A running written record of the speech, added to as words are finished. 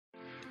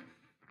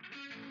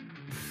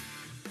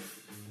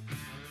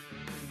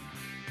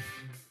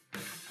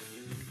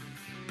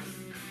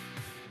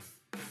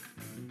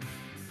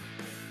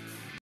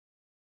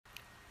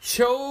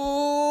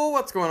Yo,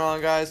 what's going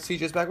on, guys?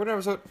 Cjeths back with an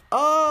episode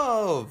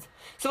of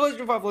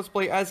Civilization 5 Let's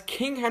Play as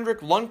King HENRIK,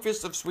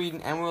 LUNDQVIST of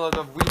Sweden, and we had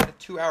a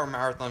 2-hour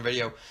marathon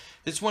video.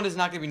 This one is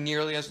not going to be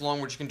nearly as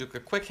long. We're just going to do a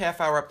quick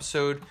half-hour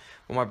episode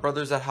while my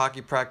brother's at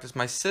hockey practice.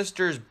 My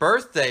sister's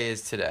birthday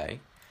is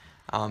today,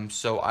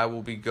 so I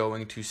will be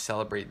going to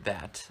celebrate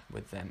that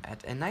with them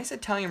at a nice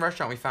Italian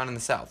restaurant we found in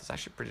the south. It's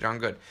actually pretty darn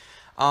good.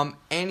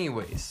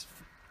 Anyways,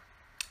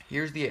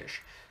 here's the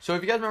ish. So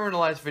if you guys remember in the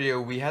last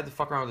video, we had to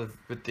fuck around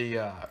with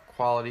the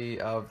quality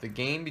of the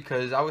game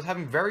because I was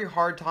having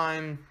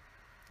having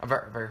a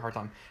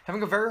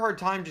very hard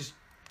time just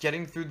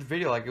getting through the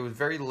video. Like, it was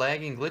very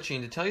laggy and glitchy.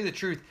 And to tell you the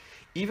truth,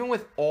 even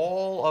with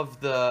all of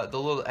the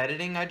little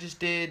editing I just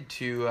did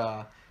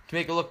to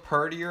make it look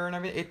prettier and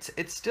everything,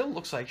 it still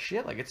looks like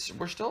shit. Like,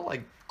 we're still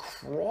like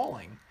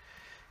crawling.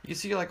 You can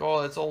see like,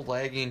 oh, it's all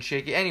laggy and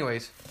shaky.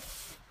 Anyways,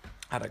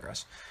 I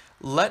digress.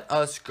 Let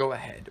us go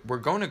ahead. We're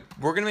gonna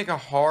make a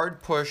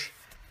hard push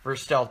for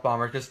stealth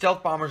bombers because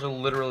stealth bombers are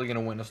literally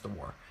gonna win us the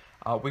war.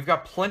 We've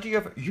got plenty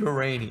of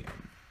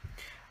uranium.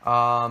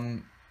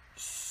 Manhattan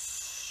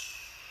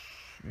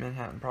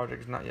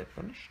project is not yet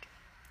finished.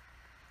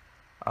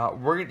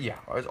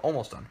 It's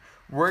almost done.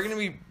 We're gonna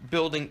be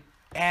building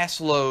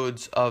ass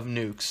loads of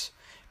nukes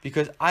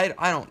because I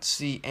don't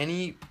see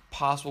any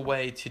possible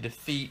way to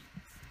defeat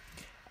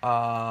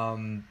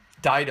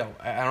Dido.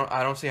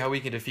 I don't see how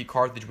we can defeat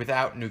Carthage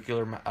without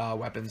nuclear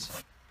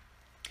weapons,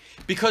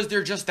 because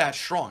they're just that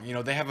strong. You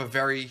know, they have a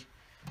very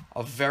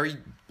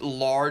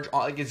large,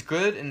 like, as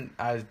good and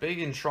as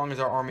big and strong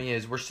as our army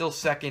is, we're still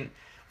second.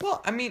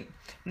 Well, I mean,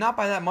 not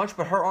by that much,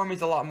 but her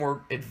army's a lot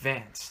more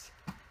advanced.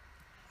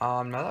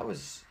 Now that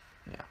was,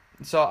 yeah.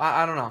 So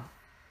I don't know.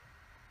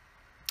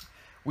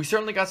 We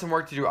certainly got some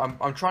work to do.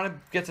 I'm trying to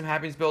get some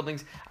happiness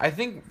buildings. I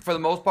think for the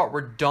most part we're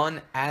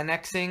done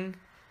annexing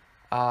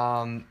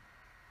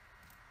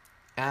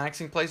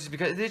places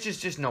because there's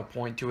just no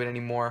point to it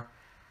anymore.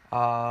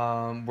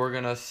 We're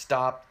gonna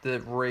stop the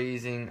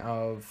raising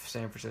of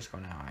San Francisco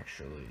now,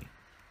 actually.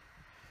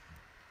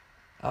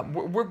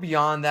 We're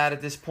beyond that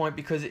at this point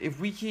because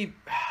if we keep,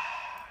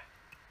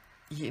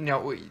 you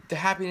know, the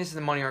happiness and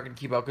the money aren't gonna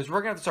keep up because we're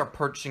gonna have to start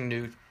purchasing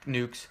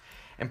nukes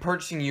and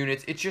purchasing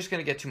units. It's just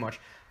gonna get too much.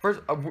 First,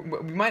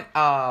 we might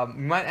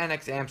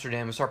annex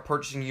Amsterdam and start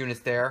purchasing units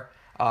there.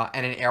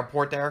 And an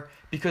airport there,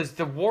 because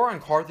the war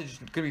on Carthage is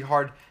going to be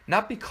hard,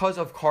 not because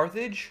of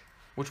Carthage,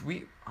 which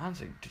we,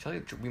 honestly, to tell you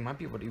the truth, we might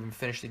be able to even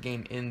finish the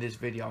game in this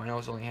video. I know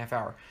it's only a half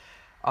hour.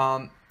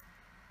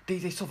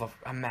 They still have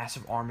a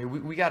massive army.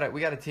 We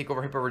gotta take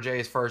over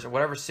Hippo-Regius first, or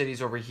whatever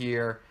cities over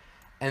here,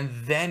 and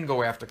then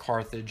go after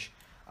Carthage.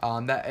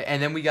 And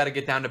then we gotta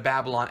get down to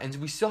Babylon, and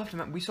we still have to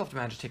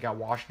manage to take out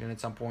Washington at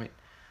some point.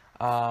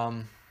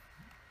 Let's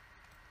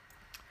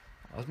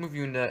move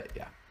you into,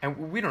 yeah.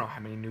 And we don't know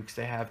how many nukes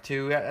they have,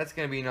 too. That's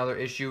going to be another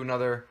issue,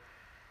 another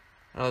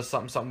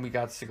something we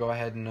got to go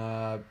ahead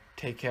and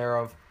take care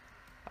of.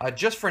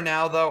 Just for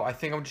now, though, I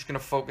think I'm just going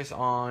to focus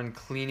on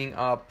cleaning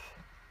up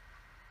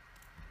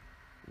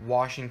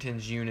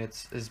Washington's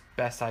units as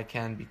best I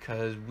can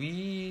because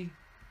we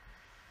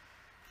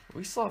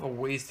still have a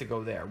ways to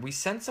go there. We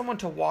sent someone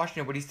to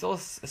Washington, but he's still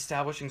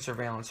establishing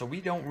surveillance, so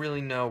we don't really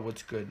know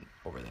what's good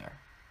over there.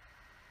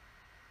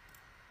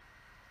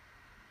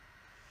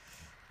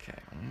 Okay,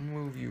 I'm going to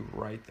move you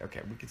right there. Okay,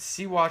 we can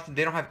see Washington.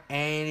 They don't have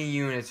any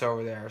units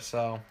over there,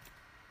 so.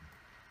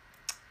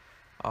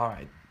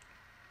 Alright.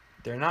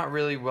 They're not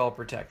really well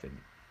protected. I'm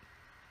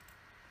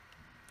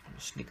going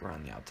to sneak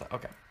around the outside.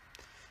 Okay.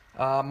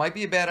 Might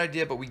be a bad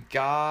idea, but we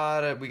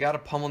gotta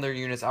pummel their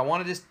units. I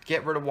want to just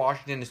get rid of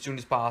Washington as soon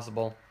as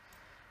possible.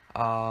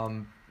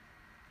 That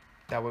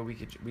way we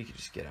could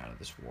just get out of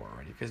this war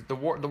already. Because the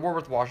war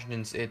with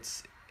Washington's,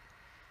 it's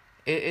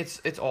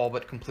all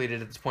but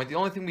completed at this point. The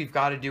only thing we've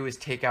got to do is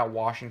take out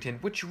Washington,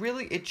 which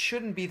really, it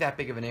shouldn't be that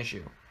big of an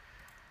issue.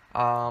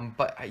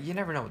 But you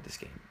never know with this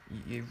game.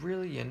 You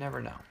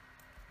never know.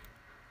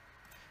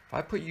 If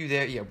I put you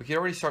there, yeah, we could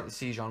already start the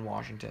siege on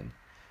Washington,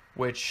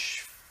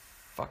 which,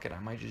 fuck it, I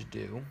might just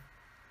do.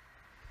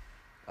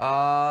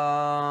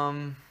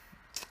 No,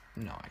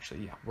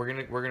 actually, yeah, we're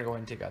gonna go ahead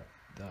and take out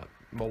the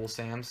mobile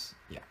SAMs.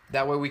 Yeah,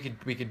 that way we could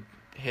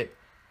hit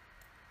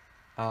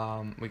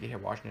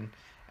Washington.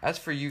 As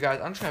for you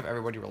guys, I'm just going to have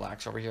everybody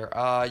relax over here.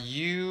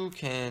 You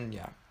can,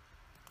 yeah. I'm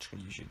just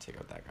going to use you to take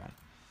out that guy.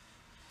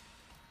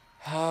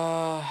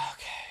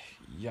 Okay.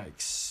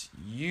 Yikes.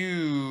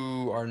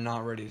 You are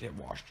not ready to hit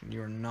Washington.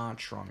 You are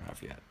not strong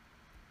enough yet.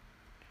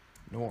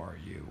 Nor are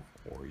you.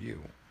 Or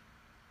you.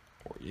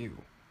 Or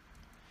you.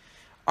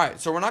 Alright,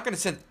 so we're not going to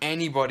send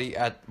anybody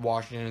at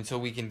Washington until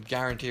we can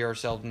guarantee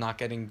ourselves not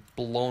getting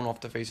blown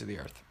off the face of the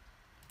earth.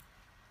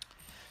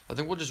 I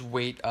think we'll just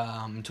wait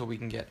until we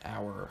can get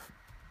our...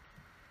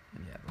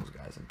 Yeah, those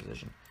guys in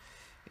position.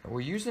 Yeah, we're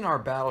using our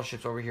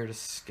battleships over here to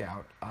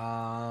scout.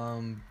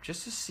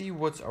 Just to see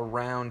what's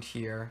around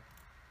here.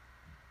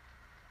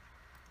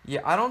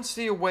 Yeah, I don't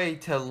see a way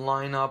to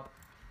line up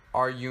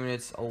our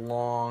units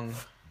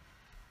alongside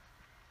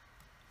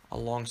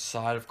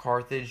of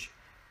Carthage.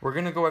 We're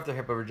gonna go after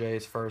Hippo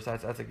Jays first.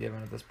 That's a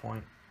given at this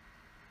point.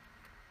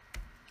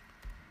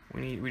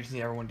 We just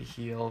need everyone to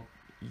heal.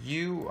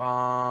 You do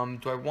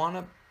I want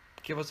to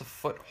give us a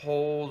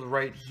foothold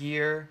right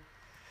here?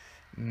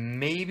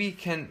 Maybe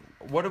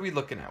what are we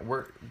looking at?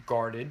 We're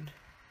guarded.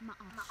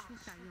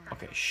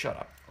 Okay, shut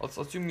up. Let's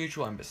do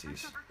mutual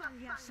embassies.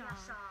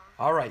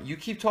 All right, you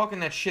keep talking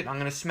that shit. I'm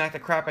gonna smack the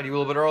crap out of you a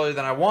little bit earlier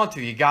than I want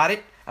to. You got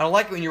it? I don't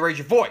like it when you raise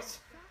your voice.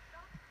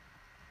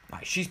 All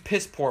right, she's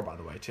piss poor, by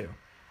the way, too,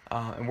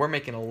 and we're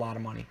making a lot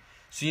of money.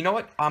 So you know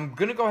what? I'm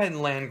gonna go ahead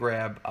and land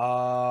grab.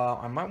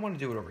 I might want to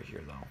do it over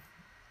here though.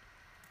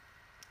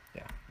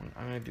 Yeah,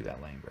 I'm gonna do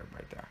that land grab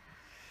right there.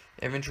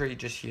 Infantry,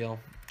 just heal,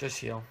 just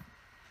heal.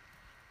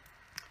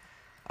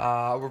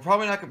 We're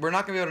not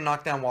gonna be able to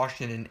knock down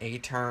Washington in a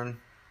turn.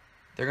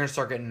 They're gonna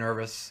start getting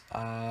nervous.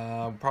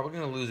 Probably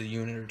gonna lose a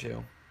unit or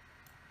two.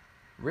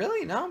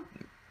 Really? No.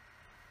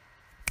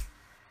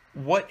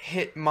 What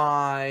hit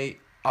a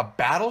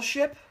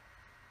battleship?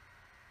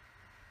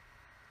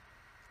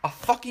 A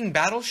fucking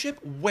battleship?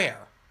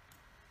 Where?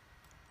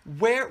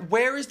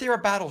 Where is there a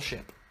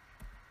battleship?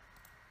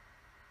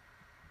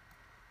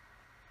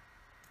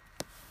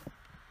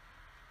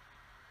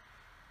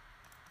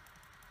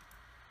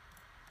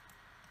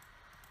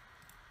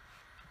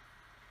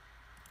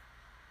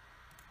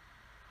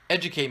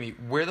 Educate me.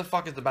 Where the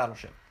fuck is the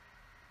battleship?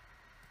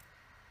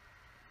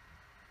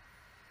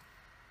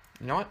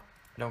 You know what?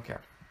 I don't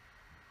care.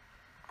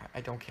 I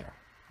don't care.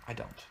 I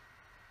don't.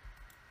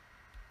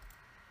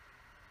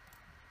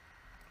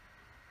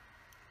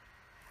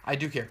 I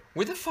do care.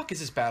 Where the fuck is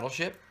this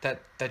battleship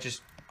that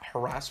just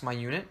harassed my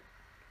unit?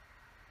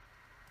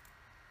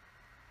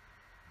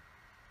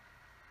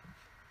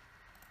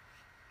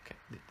 Okay,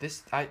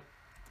 this I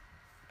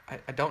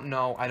don't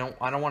know. I don't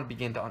want to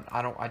begin to.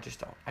 I just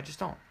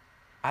don't.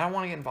 I don't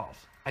want to get involved.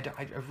 I don't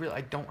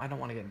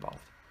want to get involved.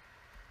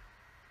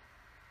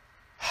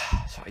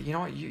 So you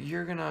know what?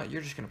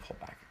 You're just gonna pull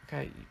back.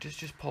 Okay,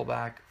 just pull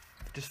back.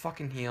 Just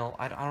fucking heal.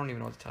 I don't even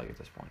know what to tell you at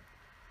this point.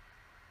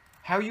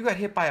 How you got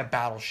hit by a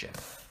battleship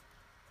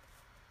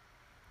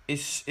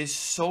is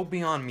so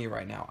beyond me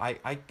right now. I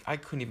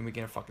couldn't even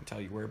begin to fucking tell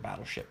you where a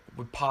battleship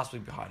would possibly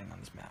be hiding on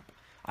this map.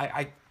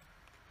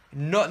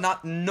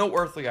 No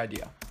earthly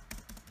idea.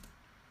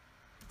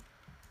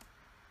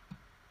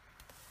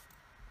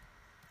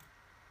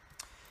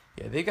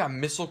 Yeah, they got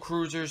missile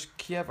cruisers.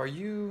 Kiev, are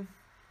you?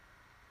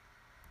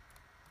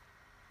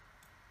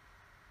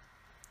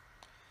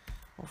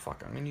 Oh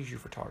fuck, I'm gonna use you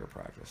for target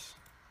practice.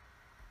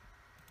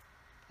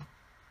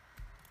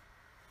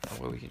 That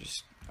way we can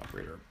just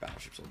upgrade our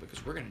battleships a little bit,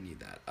 because we're gonna need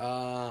that.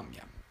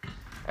 Yeah.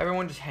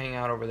 Everyone just hang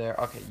out over there.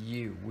 Okay,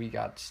 we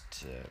got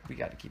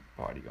to keep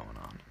the party going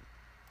on.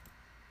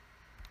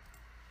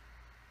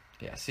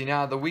 Yeah, see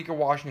now the weaker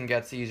Washington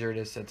gets, the easier it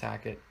is to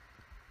attack it.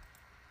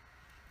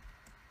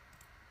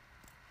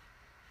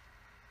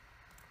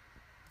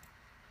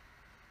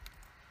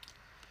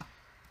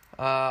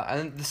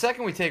 And the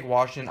second we take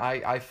Washington,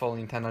 I fully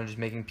intend on just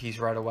making peace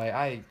right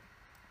away.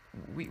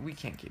 We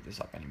can't keep this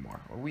up anymore.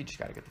 We just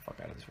gotta get the fuck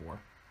out of this war.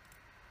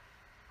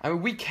 I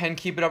mean, we can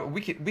keep it up.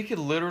 We could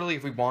literally,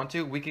 if we want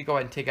to, we could go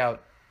ahead and take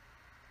out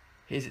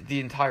the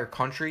entire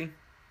country.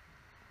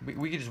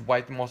 We could just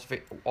wipe them off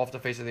the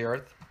face of the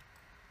earth.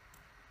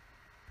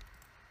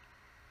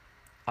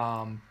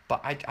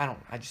 But I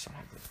just don't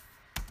have the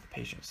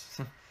patience.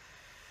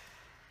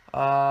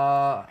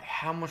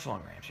 How much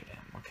longer, Amsterdam?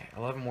 Okay,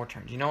 11 more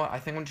turns. You know what? I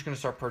think I'm just gonna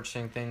start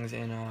purchasing things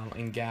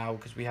in Gao,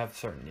 because we have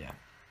certain, yeah.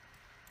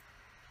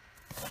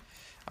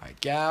 Alright,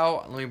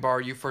 Gao, let me borrow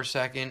you for a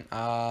second.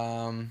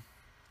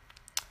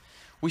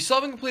 We still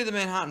haven't completed the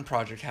Manhattan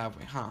Project, have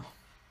we? Huh.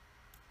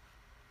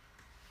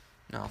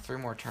 No, 3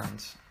 more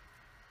turns.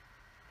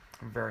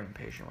 I'm very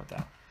impatient with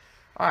that.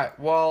 Alright,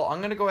 well,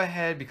 I'm gonna go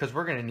ahead, because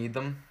we're gonna need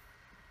them.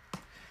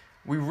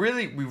 We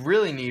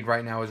really need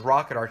right now is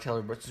rocket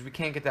artillery, but since we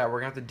can't get that, we're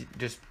gonna have to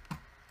just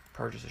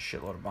purchase a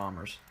shitload of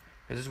bombers,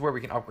 because this is where we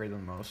can upgrade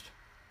them the most.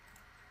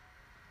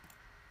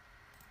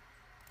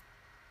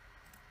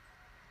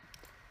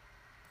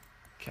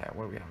 Okay,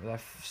 what do we have? Is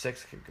that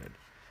 6? Okay, good.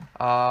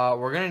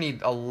 We're gonna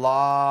need a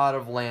lot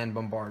of land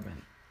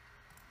bombardment.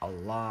 A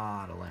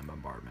lot of land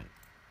bombardment.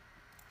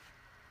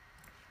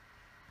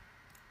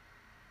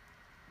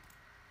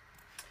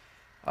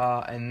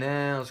 And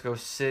then let's go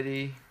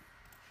city.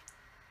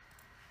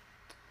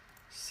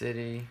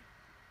 City.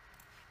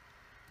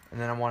 And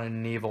then I want a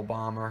naval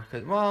bomber.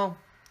 Cause, well,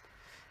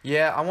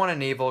 yeah, I want a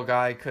naval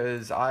guy,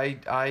 because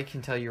I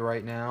can tell you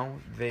right now,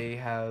 they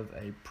have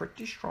a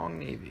pretty strong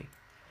navy.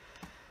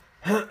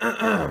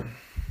 And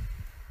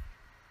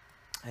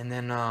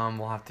then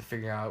we'll have to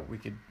figure out, we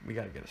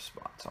gotta get a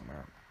spot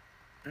somewhere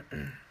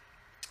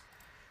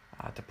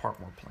to park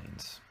more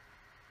planes.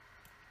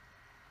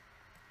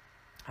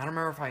 I don't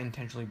remember if I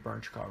intentionally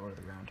burned Chicago to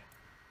the ground.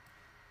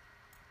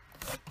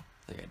 I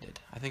think I did.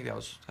 I think that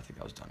was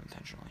done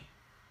intentionally.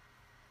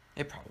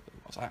 It probably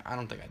was. I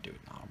don't think I do it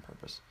not on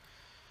purpose.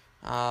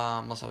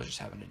 Unless I was just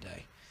having a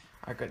day.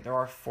 Alright, good. There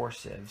are 4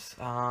 civs.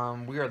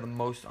 We are the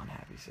most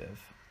unhappy civ.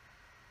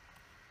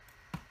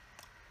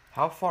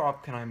 How far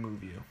up can I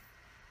move you?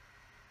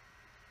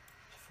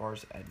 As far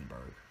as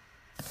Edinburgh.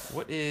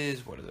 What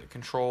is it?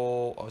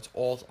 Control. Oh, it's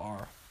Alt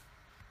R.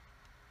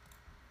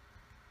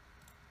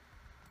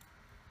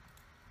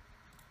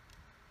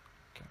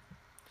 Okay.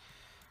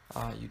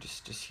 You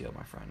just heal,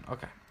 my friend.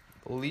 Okay.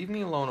 Leave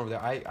me alone over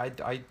there.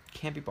 I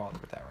can't be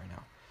bothered with that right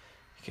now.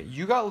 Okay,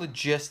 you got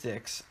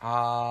logistics.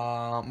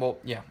 Well,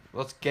 yeah.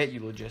 Let's get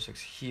you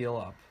logistics. Heal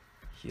up.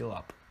 Heal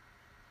up.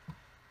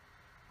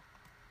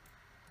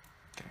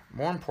 Okay.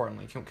 More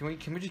importantly, can we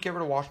just get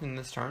rid of Washington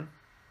this turn?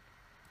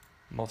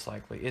 Most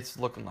likely. It's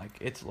looking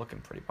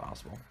pretty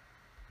possible.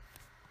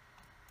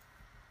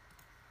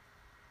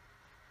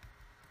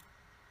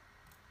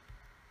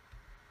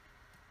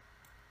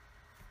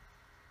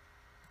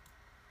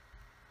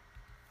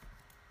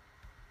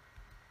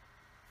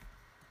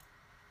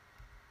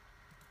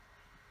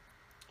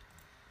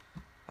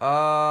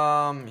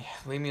 Yeah,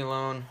 leave me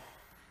alone.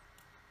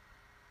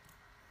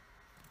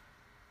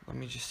 Let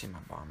me just see my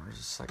bombers.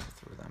 Just cycle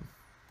through them.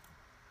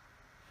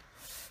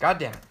 God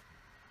damn it.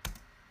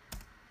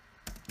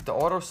 The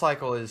auto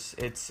cycle is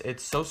it's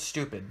so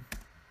stupid.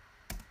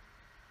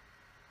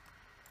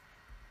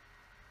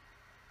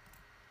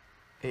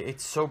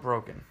 It's so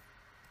broken.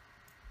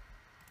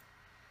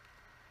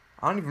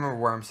 I don't even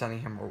remember where I'm sending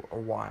him or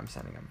why I'm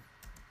sending him.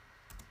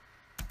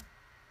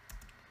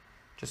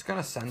 Just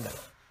gonna send it.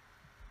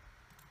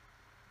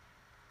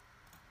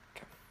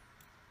 Okay.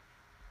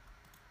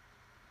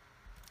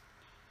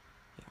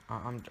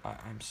 Yeah,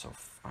 I'm so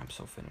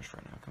finished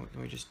right now.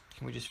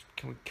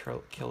 Can we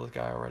kill this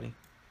guy already?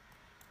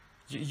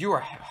 You are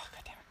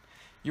God damn it.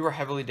 You are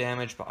heavily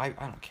damaged, but I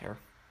don't care.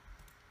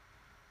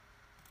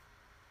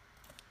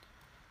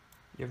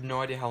 You have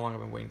no idea how long I've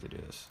been waiting to do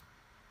this.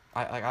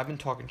 I've been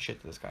talking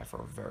shit to this guy for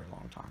a very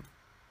long time.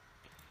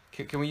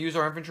 Can we use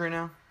our infantry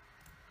now?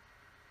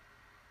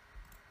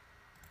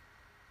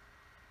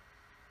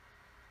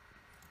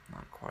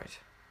 Not quite.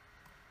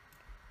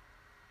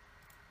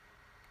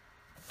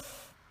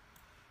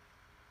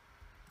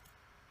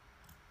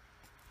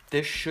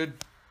 This should...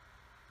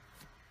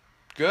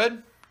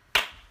 Good?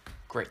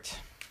 Great.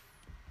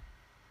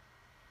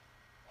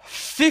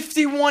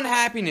 51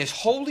 happiness.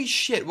 Holy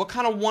shit. What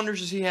kind of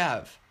wonders does he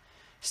have?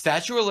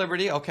 Statue of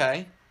Liberty.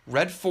 Okay.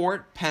 Red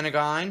Fort.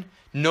 Pentagon.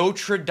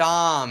 Notre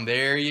Dame.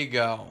 There you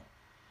go.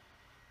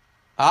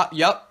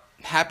 Yep.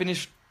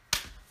 Happiness.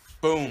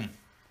 Boom.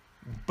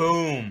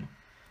 Boom.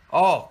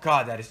 Oh,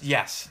 God, that is...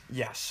 Yes.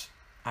 Yes.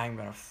 I'm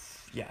gonna...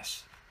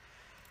 Yes.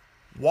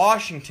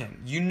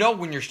 Washington. You know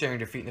when you're staring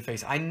defeat in the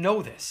face. I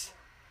know this.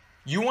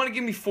 You want to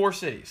give me 4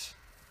 cities.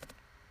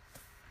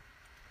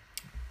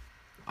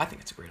 I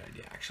think it's a great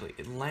idea, actually.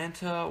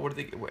 Atlanta, what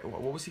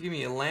was he giving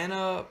me?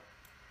 Atlanta,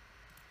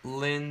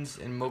 Linz,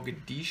 and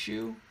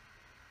Mogadishu?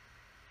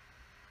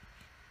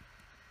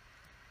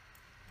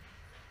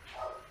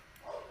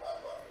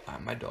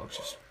 My dog's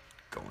just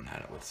going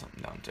at it with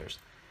something downstairs.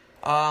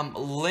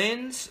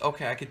 Linz,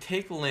 okay, I could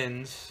take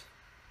Linz.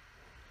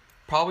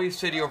 Probably a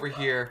city over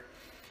here.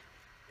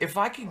 If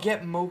I could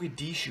get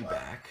Mogadishu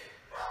back.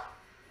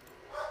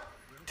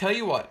 Tell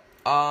you what,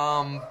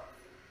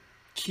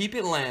 keep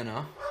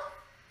Atlanta.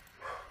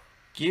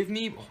 Give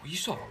me... Oh, you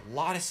still have a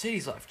lot of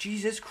cities left.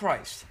 Jesus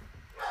Christ.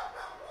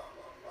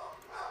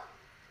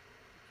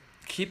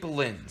 Keep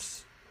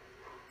Linz.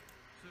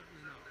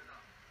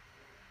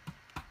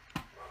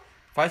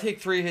 If I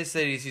take 3 of his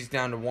cities, he's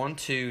down to 1,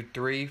 2,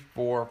 3,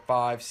 4,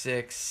 5,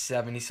 6,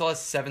 7. He still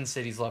has 7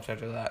 cities left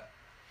after that.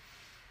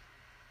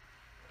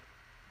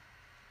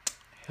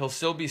 He'll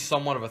still be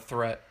somewhat of a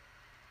threat.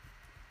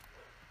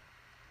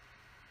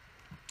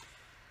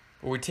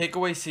 But we take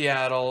away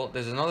Seattle.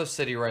 There's another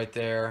city right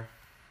there.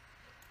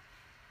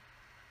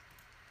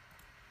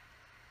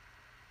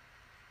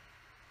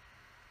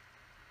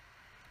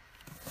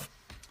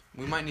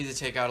 We might need to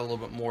take out a little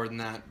bit more than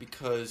that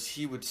because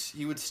he would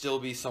still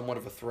be somewhat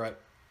of a threat.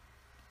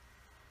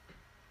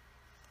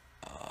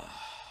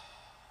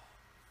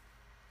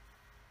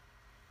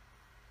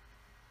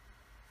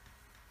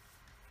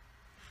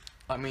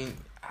 I mean,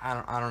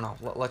 I don't know.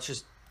 Let's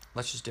just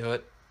do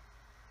it.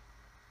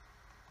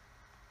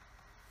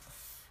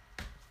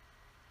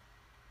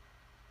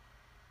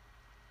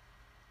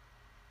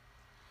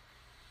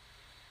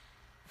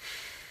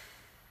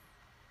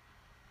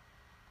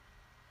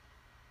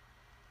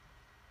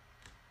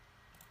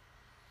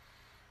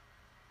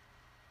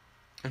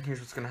 And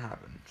here's what's gonna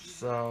happen.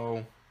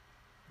 So,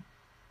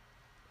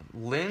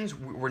 Linz,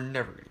 we're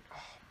never gonna...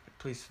 Oh,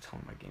 please tell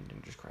me my game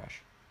didn't just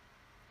crash.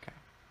 Okay.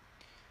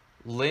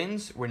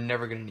 Linz, we're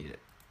never gonna need it.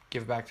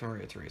 Give it back to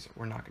Maria Theresa.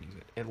 We're not gonna use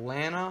it.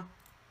 Atlanta.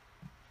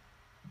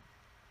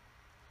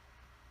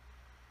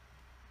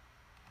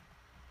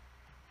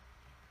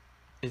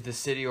 Is the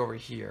city over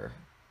here.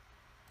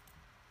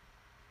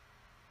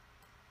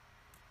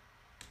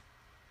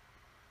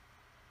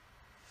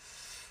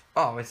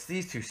 Oh, it's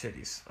these 2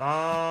 cities.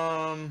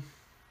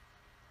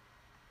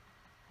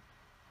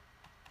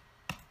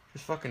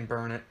 Just fucking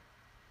burn it.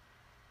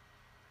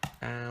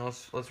 And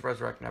let's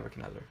resurrect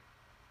Nebuchadnezzar.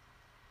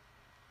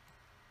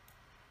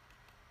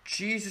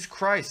 Jesus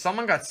Christ.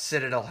 Someone got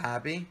Citadel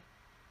happy.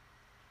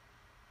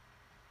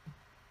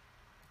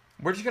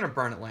 We're just going to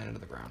burn Atlanta to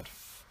the ground.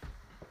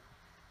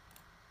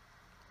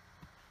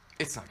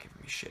 It's not giving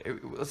me shit.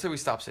 Let's say we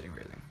stop sitting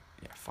raising.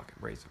 Yeah, fuck it.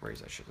 Raise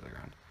that shit to the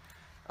ground.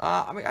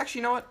 I mean, actually,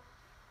 you know what?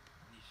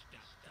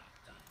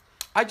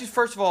 I just,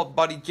 first of all,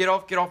 buddy, get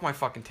off my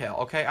fucking tail,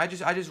 okay? I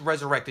just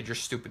resurrected your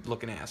stupid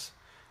looking ass.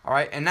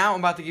 Alright? And now I'm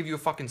about to give you a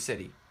fucking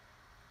city.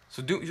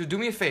 So do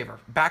me a favor.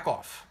 Back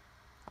off.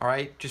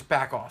 Alright? Just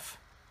back off.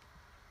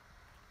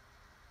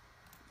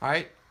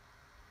 Alright?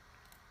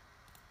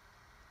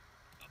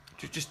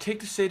 Just take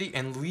the city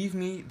and leave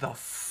me the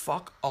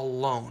fuck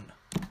alone.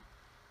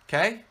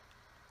 Okay?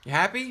 You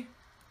happy?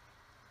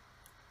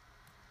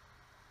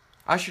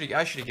 I should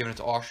have given it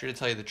to Austria, to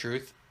tell you the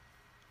truth.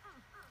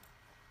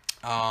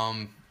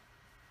 Yeah,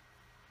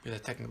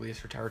 that technically is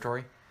for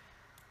territory,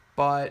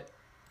 but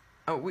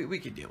we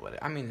could deal with it.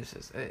 I mean, it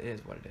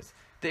is what it is.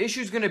 The issue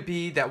is going to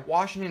be that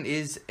Washington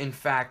is, in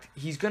fact,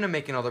 he's going to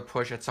make another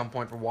push at some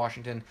point for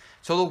Washington.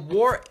 So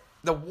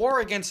the war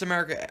against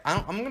America,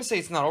 I'm going to say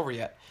it's not over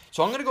yet.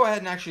 So I'm going to go ahead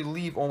and actually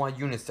leave all my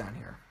units down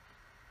here.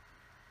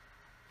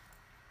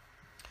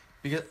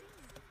 Because,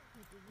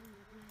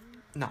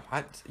 no,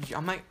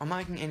 I'm not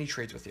making any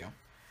trades with you.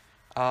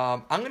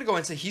 I'm going to go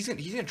and say he's going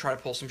to try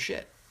to pull some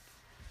shit.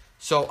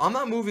 So I'm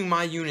not moving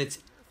my units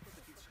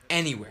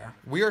anywhere.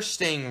 We are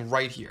staying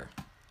right here.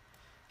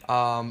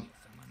 Now,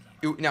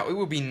 it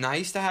would be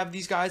nice to have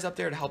these guys up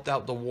there to help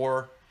out the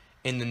war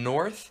in the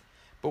north.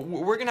 But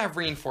we're going to have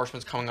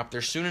reinforcements coming up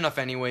there soon enough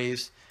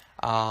anyways.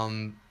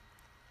 From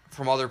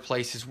other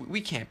places.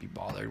 We can't be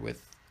bothered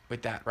with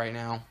that right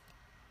now.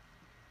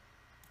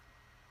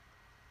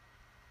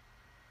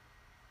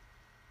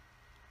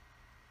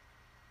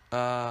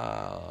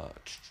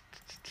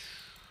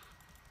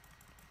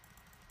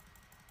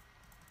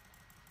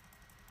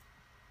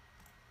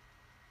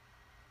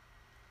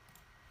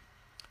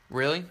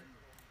 Really?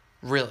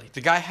 Really?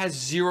 The guy has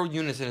 0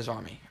 units in his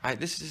army.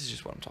 This is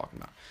just what I'm talking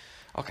about.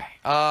 Okay.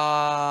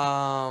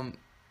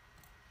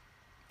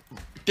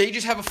 They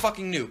just have a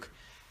fucking nuke.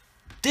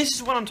 This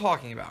is what I'm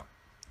talking about.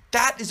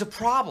 That is a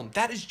problem.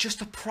 That is just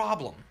a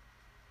problem.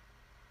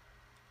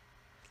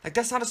 Like,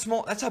 that's not a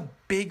small... That's a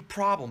big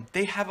problem.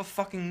 They have a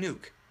fucking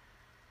nuke.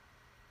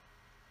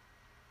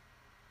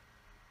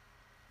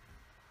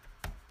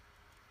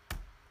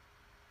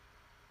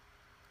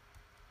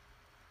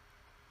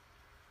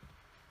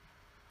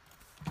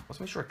 Let's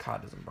make sure a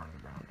cod doesn't burn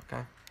the ground,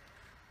 okay?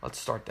 Let's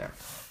start there.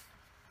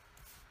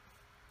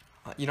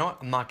 You know what?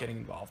 I'm not getting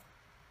involved.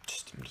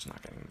 I'm just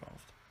not getting involved.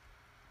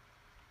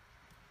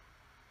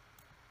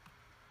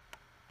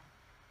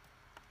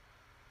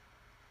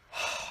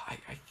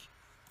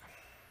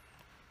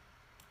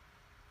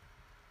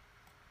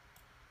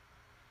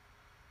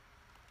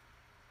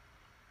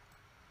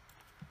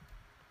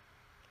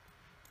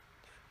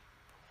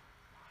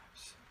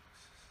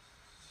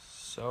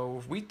 So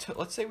if we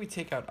let's say we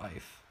take out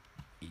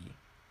E.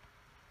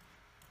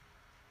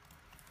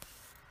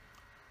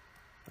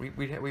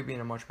 We'd be in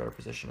a much better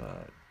position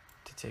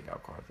to take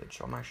out Carthage.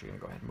 So I'm actually gonna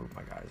go ahead and move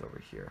my guys over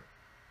here.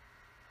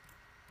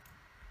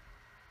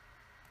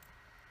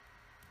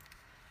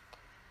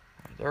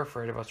 Right, they're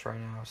afraid of us right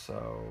now,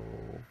 so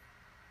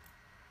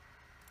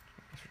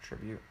let's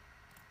retribute.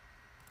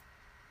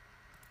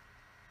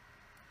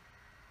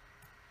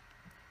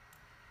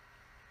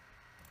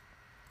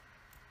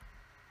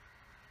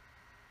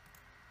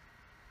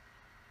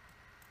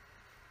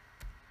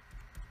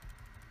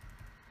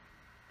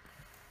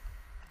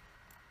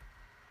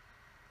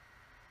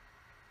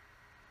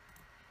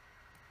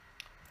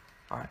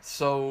 Alright,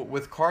 so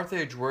with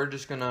Carthage, we're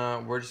just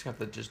gonna have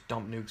to just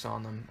dump nukes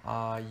on them.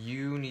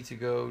 You need to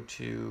go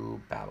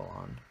to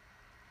Babylon.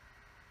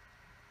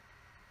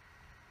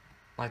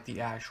 Like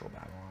the actual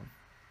Babylon.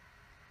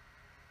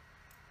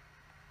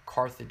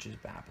 Carthage is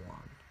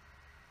Babylon.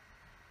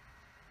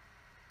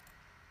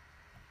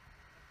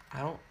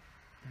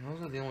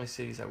 Those are the only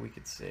cities that we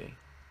could see.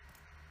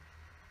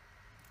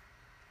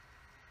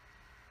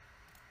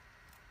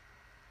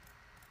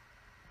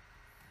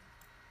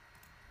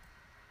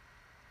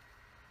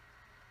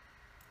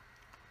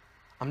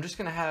 I'm just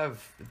going to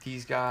have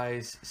these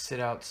guys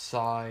sit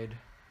outside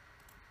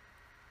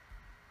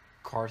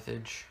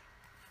Carthage.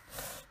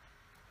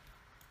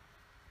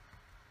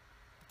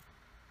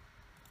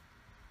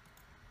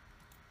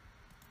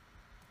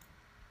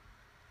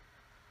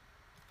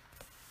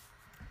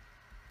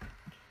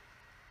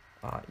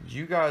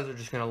 You guys are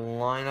just going to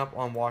line up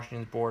on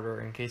Washington's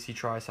border in case he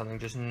tries something.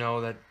 Just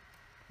know that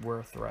we're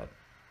a threat.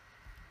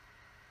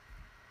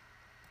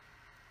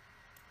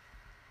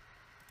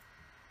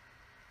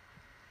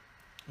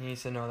 He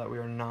needs to know that we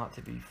are not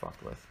to be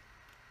fucked with.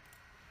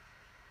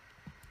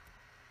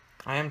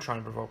 I am trying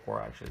to provoke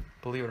war, actually.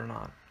 Believe it or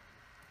not.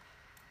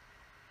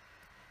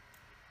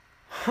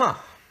 Huh.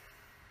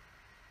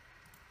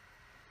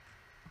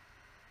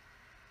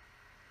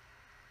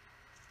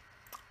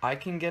 I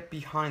can get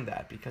behind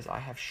that because I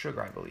have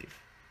sugar, I believe.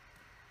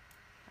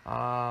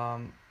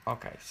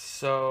 Okay,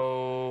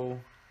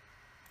 so...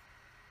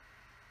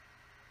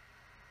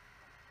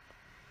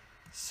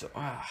 So,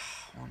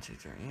 1, 2,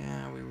 3.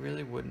 Yeah, we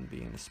really wouldn't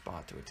be in a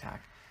spot to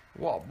attack.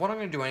 Well, what I'm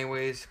going to do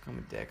anyways, I'm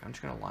a dick. I'm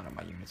just going to line up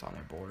my units on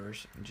their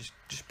borders and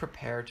just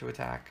prepare to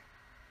attack.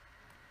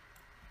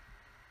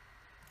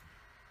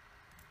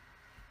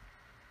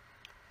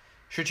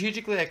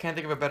 Strategically, I can't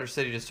think of a better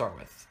city to start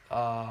with,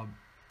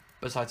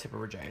 besides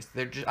Hipporegius.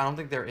 I don't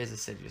think there is a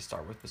city to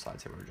start with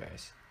besides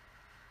Hipporegius.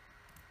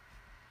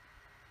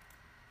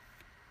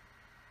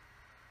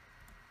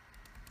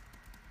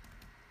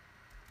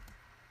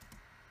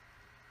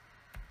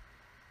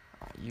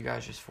 You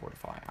guys just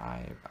fortify.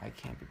 I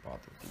can't be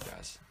bothered with you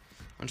guys.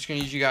 I'm just gonna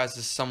use you guys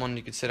as someone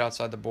you could sit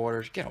outside the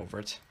borders. Get over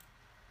it.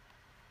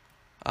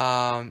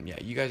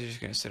 Yeah, you guys are just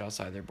gonna sit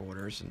outside their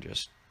borders and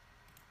just.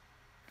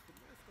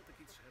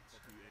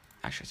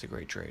 Actually, it's a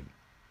great trade.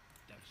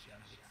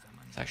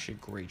 It's actually a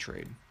great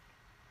trade.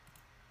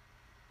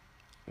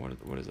 What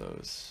are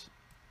those?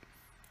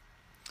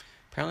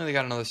 Apparently, they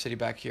got another city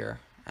back here,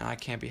 and I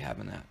can't be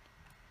having that.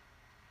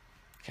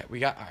 Okay, we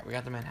got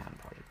the Manhattan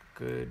Project.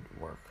 Good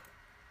work.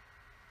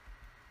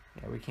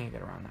 Yeah, we can't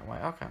get around that way.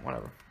 Okay,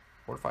 whatever.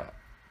 Fortify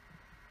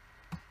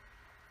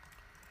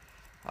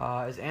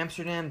up. Is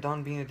Amsterdam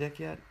done being a dick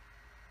yet?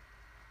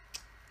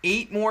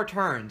 8 more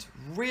turns.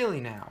 Really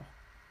now?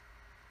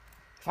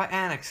 If I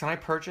annex, can I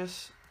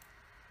purchase?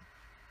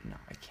 No,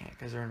 I can't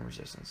because they're in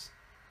resistance.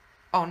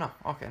 Oh, no.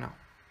 Okay, no.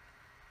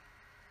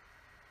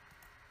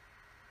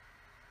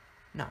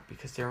 No,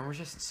 because they're in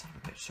resistance. Son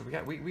of a bitch. So we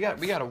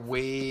got a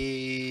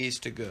ways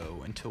to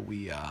go until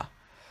we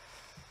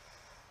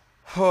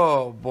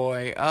oh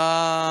boy.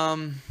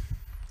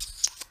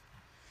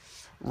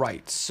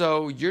 Right.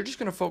 So you're just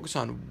gonna focus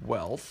on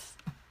wealth,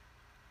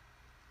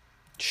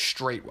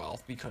 straight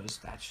wealth, because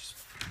that's just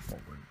what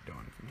we're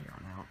doing from here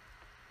on out.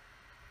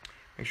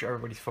 Make sure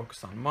everybody's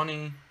focused on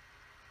money.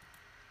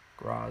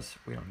 Graz,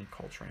 we don't need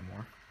culture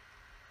anymore.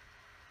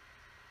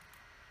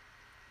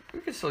 We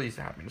could still use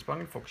the happiness, but I'm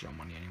gonna focus on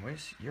money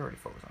anyways. You're already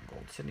focused on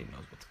gold. Sydney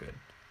knows what's good.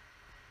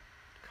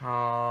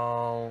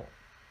 Call.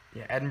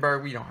 Yeah,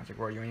 Edinburgh, we don't have to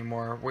grow you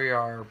anymore. We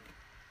are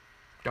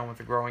done with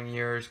the growing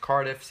years.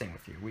 Cardiff, same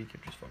with you. We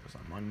can just focus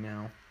on money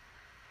now.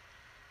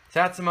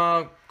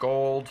 Satsuma,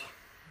 gold.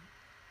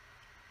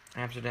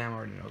 Amsterdam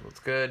already knows what's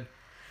good.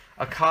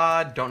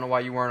 Akkad, don't know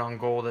why you weren't on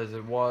gold as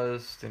it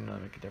was. Didn't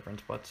really make a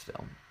difference, but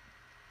still.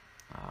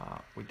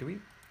 Wait, do we?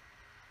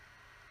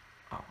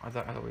 Oh, I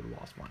thought we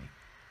lost money.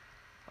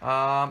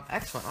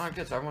 Excellent. Alright,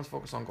 good. So everyone's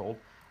focused on gold.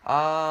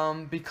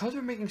 Because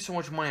we're making so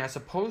much money, I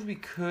suppose we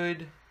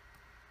could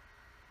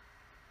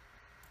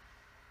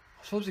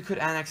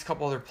annex a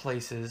couple other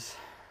places.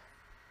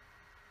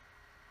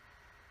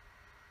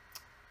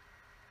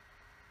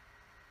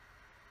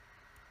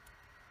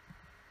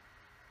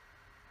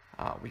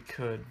 We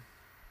could.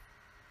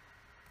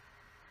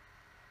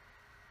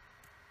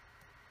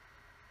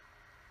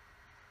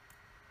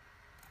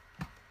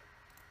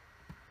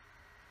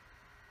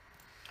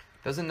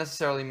 Doesn't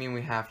necessarily mean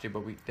we have to,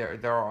 but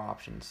there are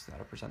options that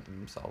are presenting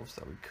themselves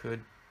that we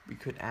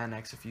could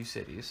annex a few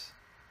cities.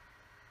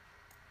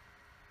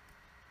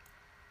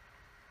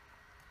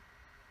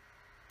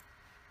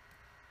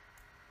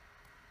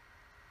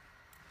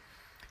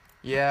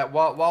 Yeah,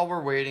 while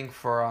we're waiting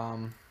for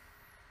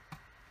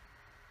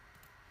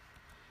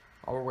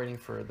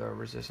the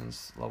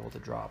resistance level to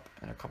drop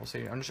in a couple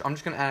cities, I'm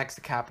just gonna annex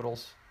the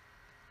capitals.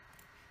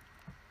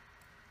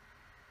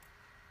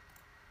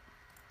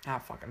 Ah,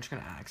 fuck, I'm just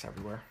going to annex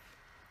everywhere.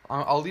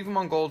 I'll leave them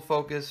on gold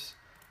focus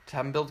to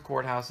have them build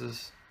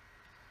courthouses.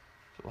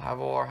 So we'll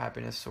have all our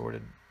happiness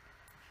sorted.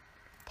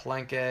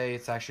 Palenque,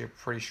 it's actually a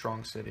pretty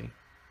strong city.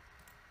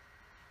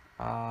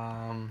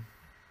 Yeah,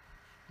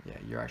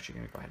 you're actually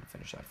going to go ahead and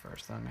finish that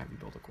first. Then I'm going to have you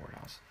build a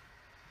courthouse.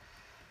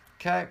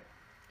 Okay.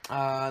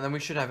 Then we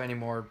shouldn't have any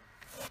more.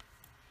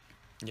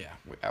 Yeah,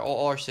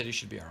 all our cities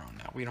should be our own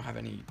now. We don't have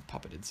any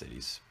puppeted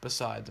cities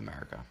besides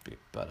America.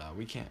 But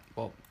we can't.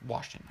 Well,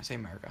 Washington. I say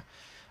America.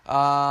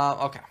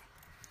 Okay.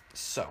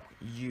 So,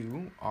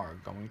 you are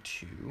going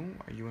to...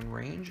 Are you in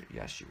range?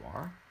 Yes, you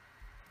are.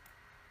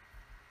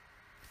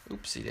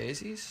 Oopsie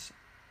daisies.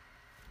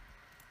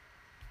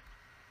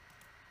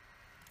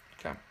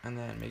 Okay, and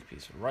then make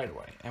peace right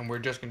away. And we're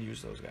just going to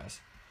use those guys.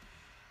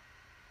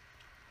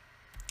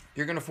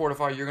 You're going to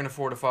fortify, you're going to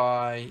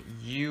fortify.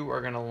 You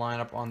are going to line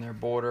up on their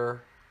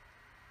border.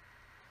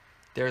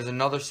 There's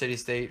another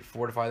city-state,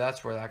 fortify.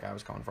 That's where that guy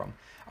was coming from.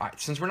 All right,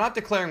 since we're not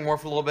declaring war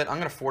for a little bit, I'm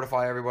going to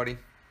fortify everybody.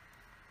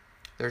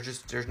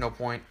 There's no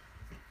point.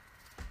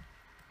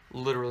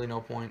 Literally no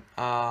point.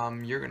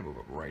 You're going to move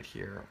up right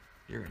here.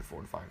 You're going to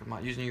fortify. I'm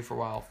not using you for a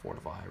while.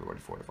 Fortify. Everybody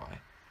fortify.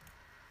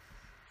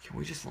 Can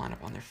we just line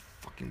up on their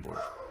fucking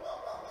border?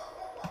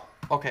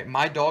 Okay,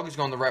 my dog is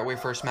going the right way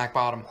for a smack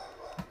bottom.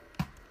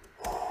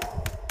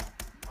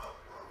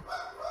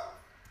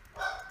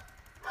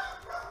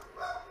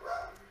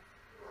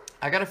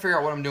 I gotta figure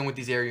out what I'm doing with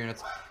these air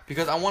units.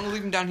 Because I want to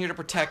leave them down here to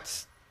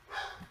protect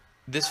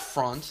this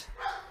front.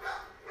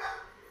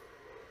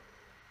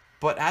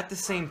 But at the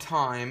same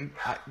time,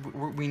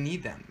 we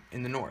need them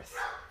in the north.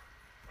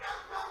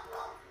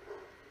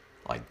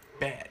 Like,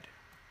 bad.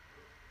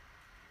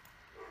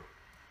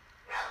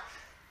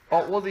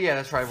 Oh, well, yeah,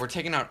 that's right. We're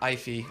taking out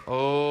IFE.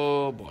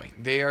 Oh, boy.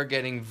 They are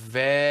getting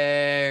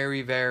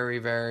very, very,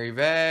 very,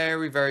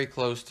 very, very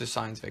close to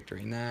Science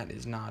victory, and that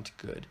is not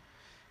good.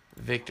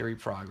 Victory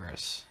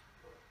progress.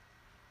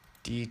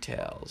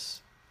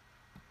 Details.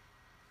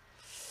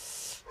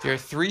 They're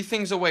 3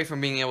 things away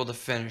from being able to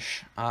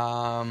finish.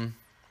 We're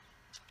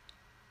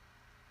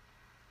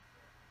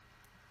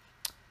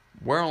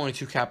only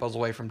 2 capitals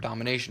away from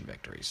domination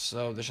victories,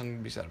 so there's something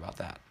to be said about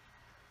that.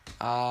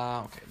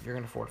 Okay, you're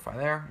going to fortify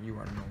there. You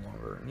are no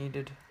longer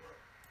needed.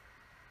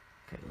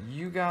 Okay,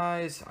 you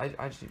guys, I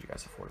just need you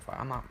guys to fortify.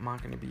 I'm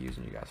not going to be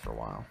using you guys for a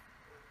while.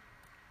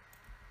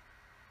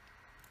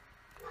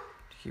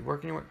 Keep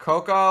working with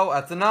Coco.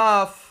 That's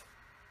enough.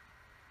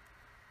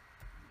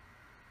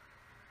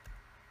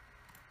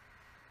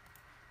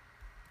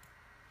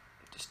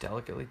 Just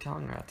delicately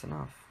telling her that's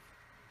enough.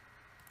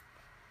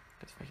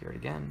 Because if I hear it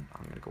again,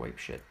 I'm going to go ape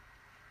shit.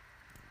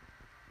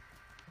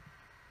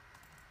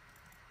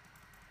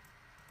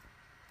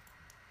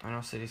 I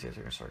know city states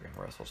are going to start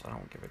getting restless. So I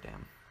don't give a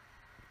damn.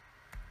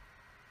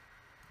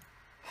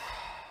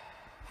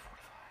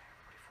 Fortify.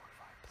 Everybody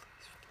fortify,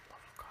 please. For the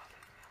love of God,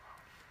 leave me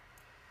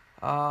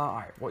alone.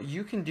 Alright. What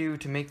you can do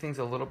to make things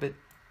a little bit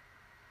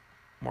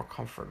more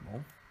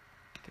comfortable.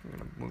 I think I'm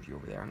going to move you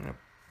over there. I'm going to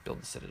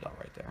build the citadel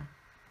right there.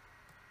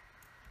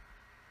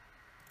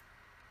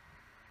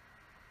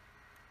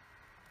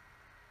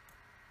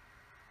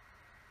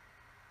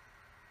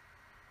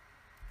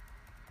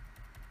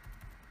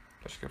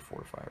 Just go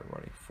fortify,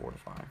 everybody.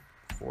 Fortify.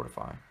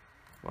 Fortify.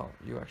 Well,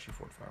 you actually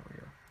fortify over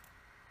here.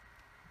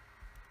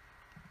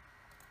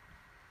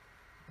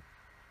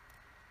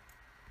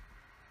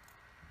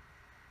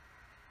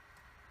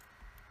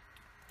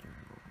 You're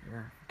gonna go over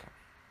here. Okay.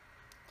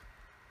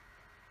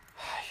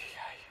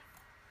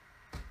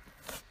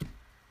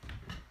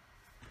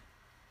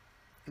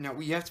 Now,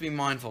 we have to be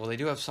mindful. They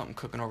do have something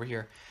cooking over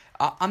here.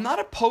 I'm not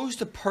opposed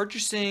to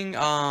purchasing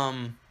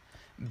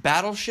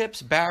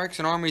battleships, barracks,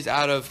 and armies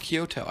out of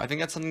Kyoto. I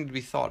think that's something to be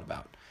thought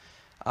about.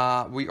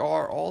 We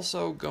are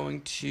also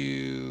going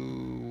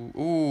to...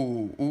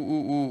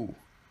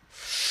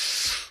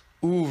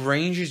 Ooh,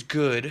 range is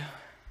good.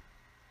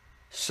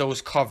 So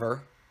is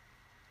cover.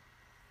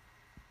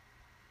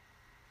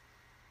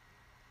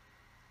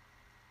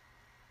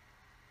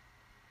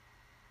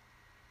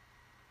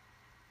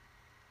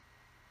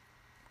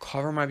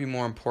 Cover might be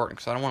more important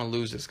because I don't want to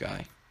lose this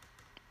guy.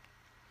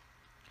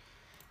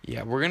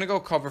 Yeah, we're going to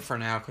go cover for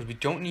now because we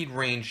don't need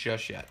range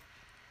just yet.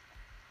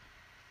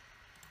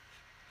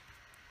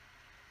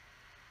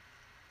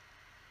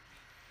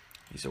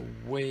 He's a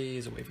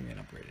ways away from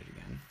getting upgraded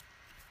again.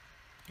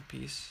 A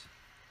piece.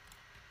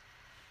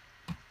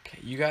 Okay,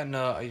 you got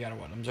a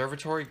what?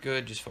 Observatory?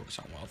 Good. Just focus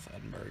on wealth.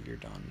 Edinburgh, you're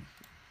done.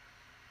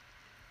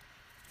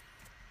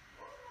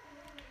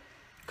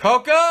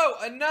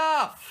 Coco,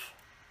 enough!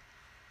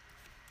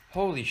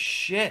 Holy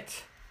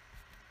shit.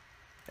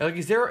 Like,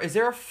 is there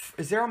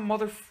a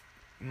mother...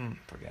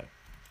 forget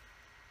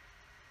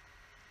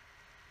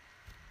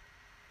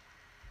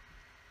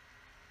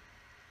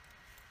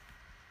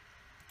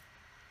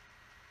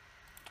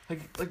it.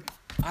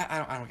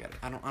 I don't get it.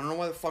 I don't know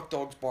why the fuck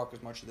dogs bark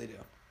as much as they do.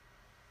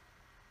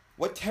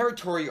 What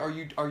territory are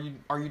you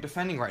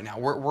defending right now?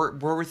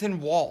 We're within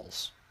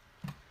walls.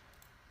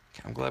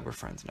 Okay, I'm glad we're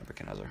friends,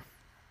 Nebuchadnezzar.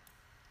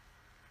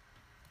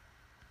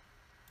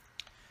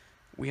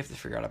 We have to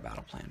figure out a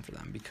battle plan for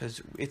them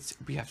because we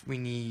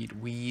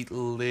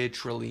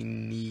literally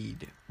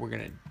need, we're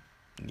gonna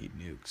need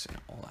nukes and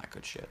all that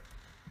good shit.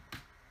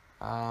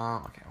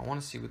 Okay, I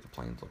want to see what the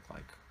planes look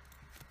like.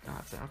 No,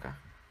 that's it. Okay.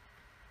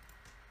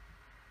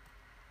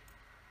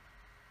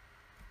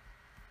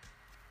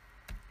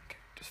 Okay,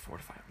 just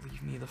fortify.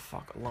 Leave me the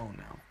fuck alone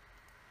now.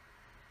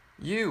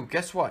 You,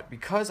 guess what?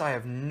 Because I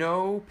have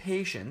no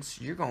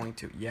patience, you're going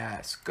to,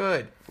 yes,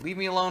 good. Leave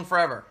me alone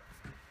forever.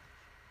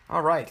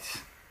 All right.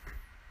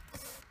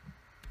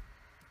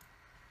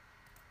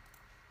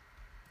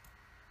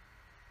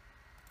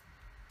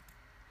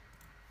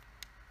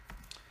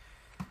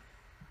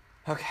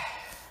 Okay.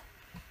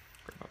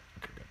 Okay,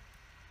 good.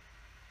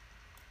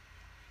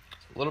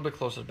 It's a little bit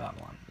closer to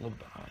Babylon. A little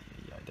bit.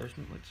 Yeah. There's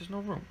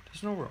no room.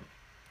 There's no room.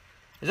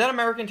 Is that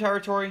American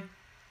territory?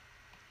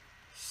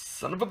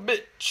 Son of a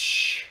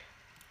bitch.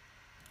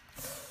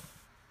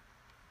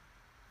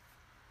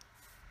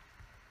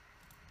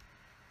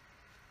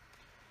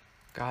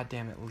 God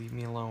damn it. Leave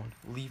me alone.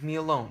 Leave me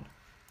alone.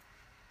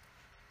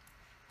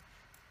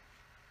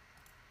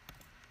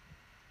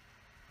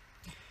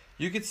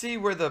 You could see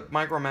where the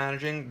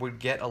micromanaging would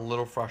get a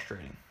little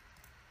frustrating.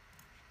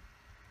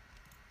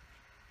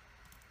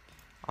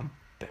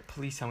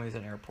 Please tell me there's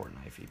an airport in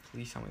Ivy.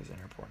 Please tell me there's an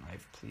airport in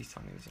Ivy. Please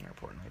tell me there's an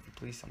airport in Ivy.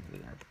 Please tell me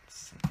there's an airport.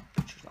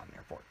 There's not an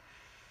airport.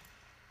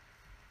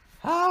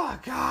 Oh,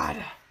 God.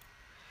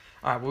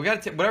 All right, well, we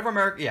got to whatever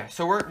America. Yeah,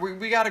 so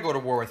we got to go to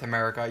war with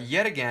America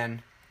yet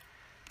again.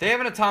 They have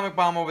an atomic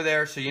bomb over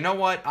there, so you know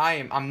what?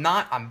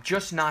 I'm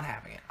just not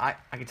having it. I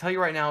can tell you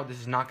right now, this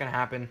is not going to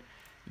happen.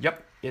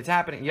 Yep, it's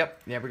happening.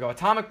 Yep, there we go.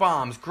 Atomic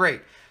bombs,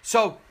 great.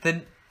 So,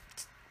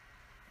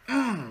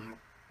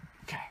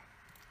 Okay.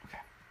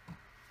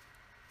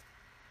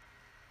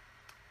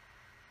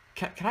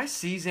 Okay. Can I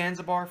see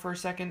Zanzibar for a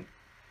second?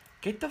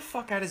 Get the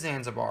fuck out of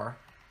Zanzibar.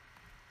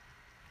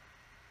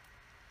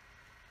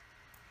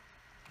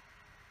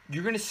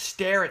 You're going to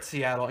stare at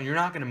Seattle and you're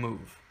not going to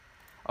move.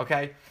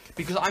 Okay?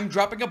 Because I'm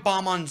dropping a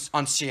bomb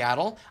on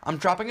Seattle. I'm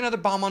dropping another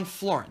bomb on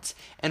Florence.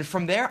 And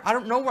from there, I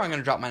don't know where I'm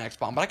going to drop my next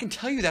bomb. But I can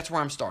tell you that's where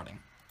I'm starting.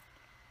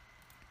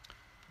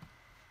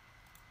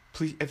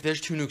 Please, if there's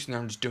 2 nukes in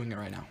there, I'm just doing it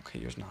right now. Okay,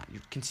 there's not. You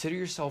consider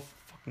yourself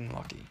fucking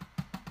lucky.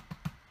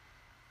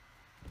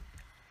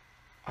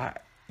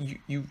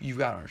 You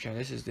gotta understand.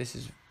 This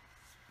is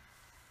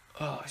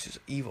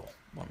evil.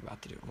 What I'm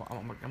about to do.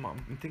 I'm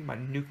thinking about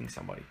nuking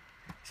somebody.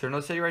 Is there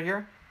another city right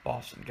here?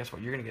 Boston. Guess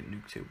what? You're gonna get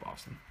nuked too,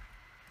 Boston.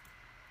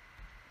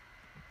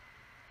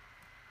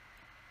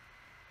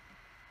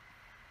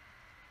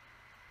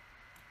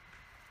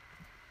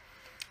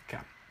 Okay.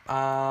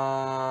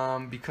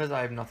 Because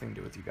I have nothing to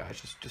do with you guys,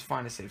 just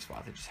find a safe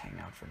spot to just hang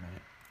out for a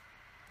minute.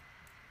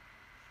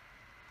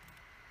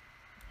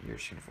 You're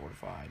just gonna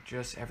fortify.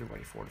 Just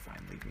everybody fortify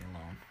and leave me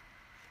alone.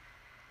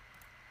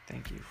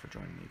 Thank you for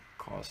joining the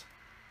cause.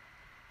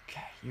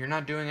 Okay, you're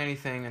not doing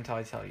anything until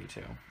I tell you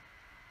to.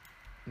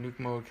 Nuke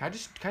mode. Can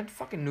I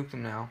fucking nuke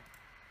them now?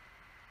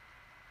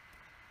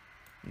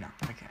 No,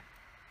 I can't.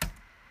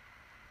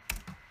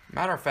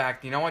 Matter of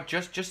fact, you know what?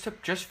 Just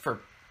for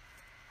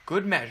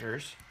good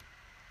measures.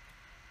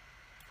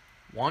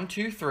 1,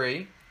 2,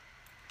 3.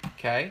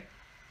 Okay.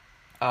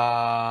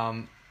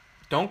 Don't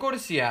go to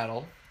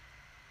Seattle.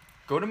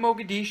 Go to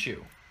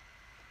Mogadishu.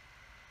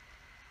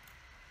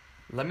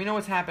 Let me know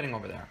what's happening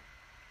over there.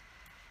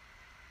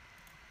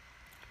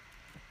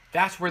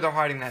 That's where they're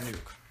hiding that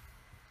nuke.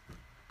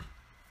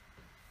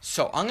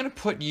 So I'm gonna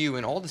put you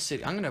in all the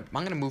cities. I'm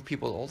gonna move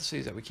people to all the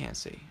cities that we can't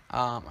see.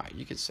 Alright,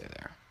 you could stay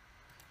there.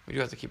 We do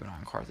have to keep an eye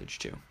on Carthage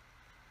too.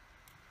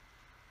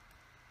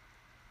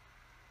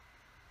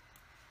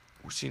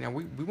 See, now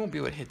we won't be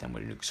able to hit them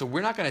with a nuke. So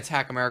we're not gonna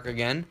attack America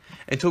again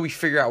until we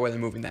figure out where they're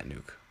moving that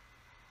nuke.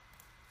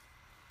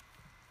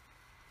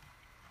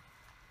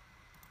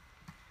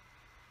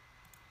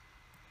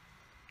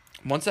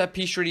 Once that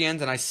peace treaty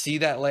ends and I see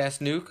that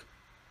last nuke,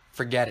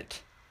 forget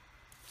it.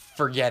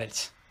 Forget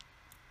it.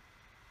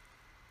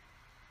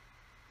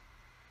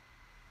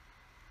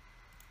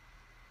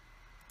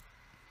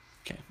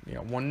 Okay, we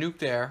got 1 nuke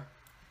there.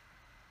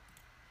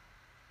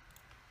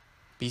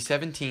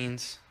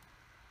 B-17s.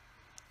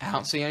 I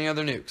don't see any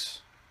other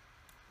nukes.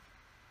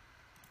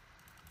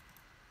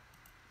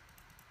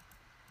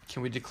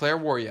 Can we declare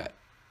war yet?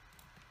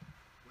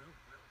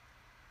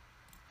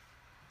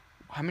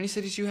 How many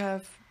cities do you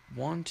have?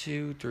 1,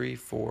 2, 3,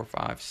 4,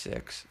 5,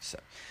 6,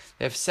 7.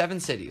 They have 7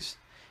 cities,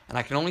 and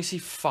I can only see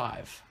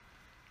 5.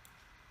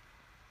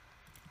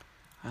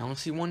 I only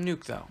see 1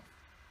 nuke though.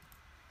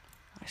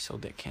 I still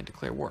can't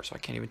declare war, so I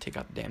can't even take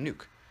out the damn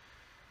nuke.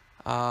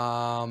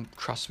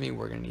 Trust me,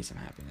 we're gonna need some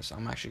happiness.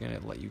 I'm actually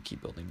gonna let you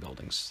keep building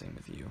buildings. Same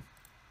with you.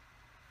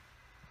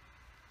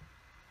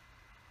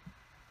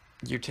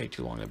 You take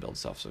too long to build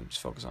stuff, so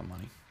just focus on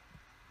money.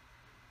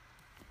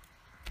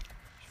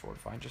 Just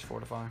fortify. Just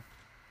fortify.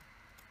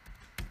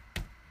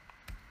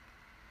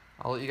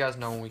 I'll let you guys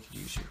know when we could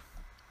use you.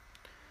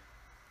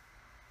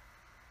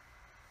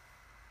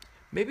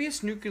 Maybe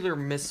it's nuclear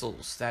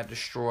missiles that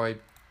destroy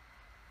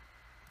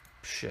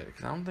shit,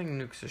 because I don't think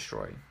nukes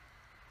destroy.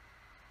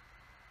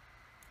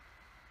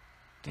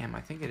 Damn,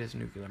 I think it is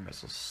nuclear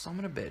missiles. Son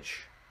of a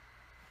bitch.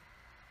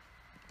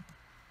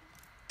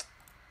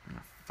 I'm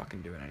gonna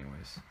fucking do it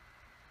anyways.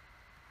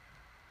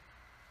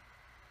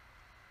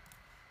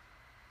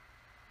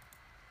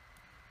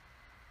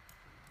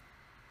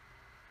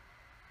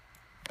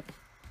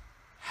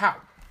 How?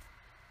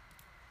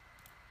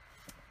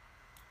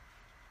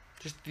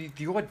 Just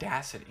the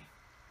audacity.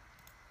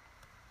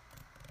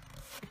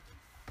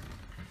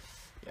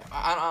 Yeah,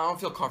 I don't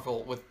feel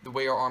comfortable with the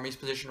way our army's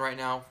positioned right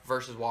now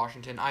versus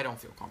Washington. I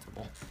don't feel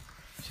comfortable.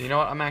 So you know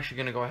what? I'm actually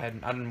gonna go ahead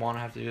and I didn't want to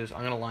have to do this.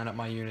 I'm gonna line up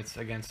my units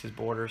against his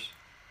borders,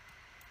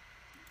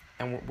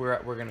 and we're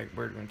gonna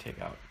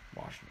take out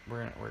Washington.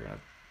 We're gonna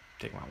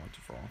take him out once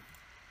and for all.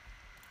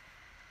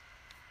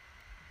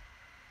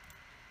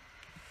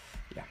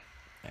 Yeah.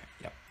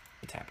 Yep.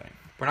 It's happening.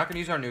 We're not gonna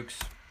use our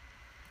nukes.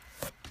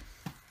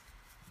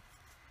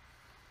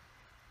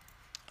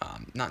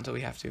 Not until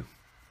we have to.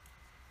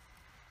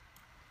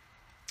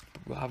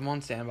 But we'll have them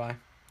on standby.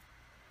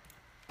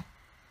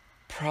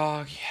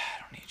 Prague, yeah,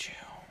 I don't need you.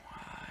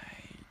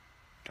 I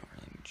don't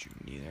really need you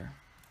neither.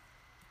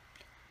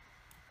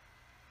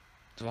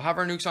 So we'll have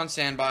our nukes on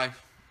standby.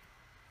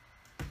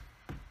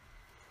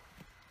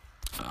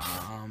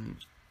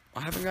 I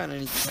haven't gotten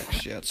any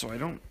text yet, so I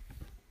don't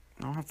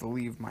have to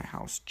leave my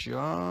house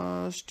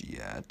just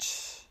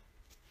yet.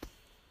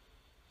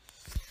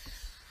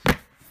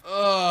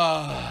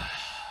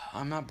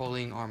 I'm not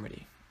bullying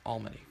Almaty.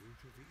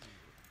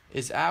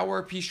 Is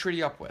our peace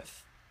treaty up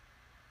with?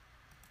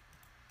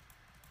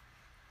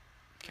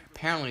 Okay,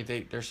 apparently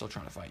they're still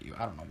trying to fight you.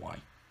 I don't know why.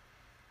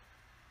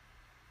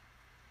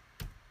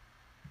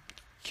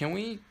 Can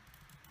we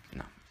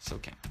Still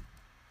can.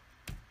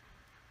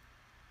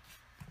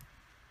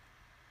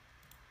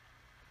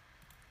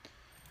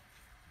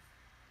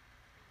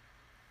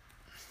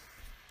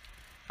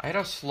 I hate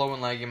how slow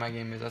and laggy my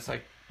game is. That's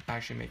like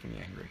actually making me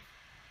angry.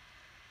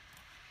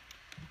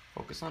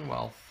 Focus on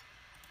wealth.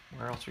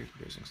 Where else are we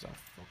producing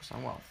stuff? Focus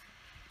on wealth.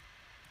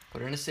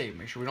 Put it in a save.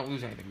 Make sure we don't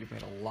lose anything. We've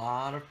made a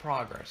lot of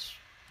progress.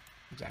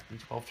 Exactly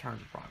 12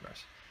 turns of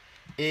progress.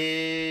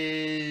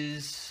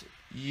 Is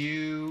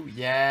you...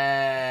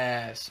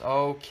 Yes.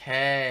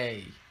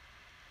 Okay.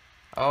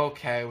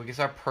 Okay, we can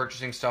start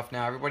purchasing stuff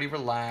now. Everybody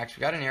relax.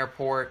 We got an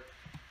airport.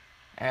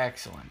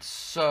 Excellent.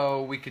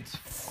 So we could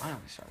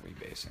finally start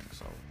rebasing.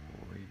 So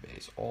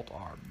rebase.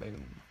 Alt-R.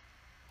 Boom.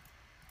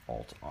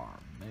 Alt-R.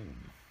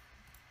 Boom.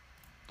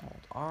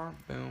 Alt-R.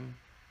 Boom.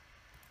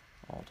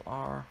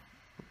 Alt-R.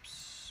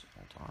 Oops.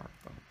 Alt-R.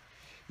 Boom.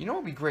 You know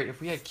what would be great if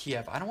we had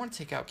Kiev. I don't want to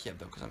take out Kiev,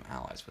 though, because I'm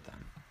allies with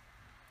them.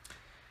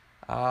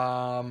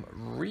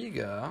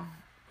 Riga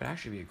would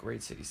actually be a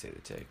great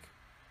city-state to take.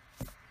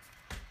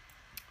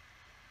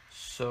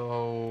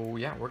 So,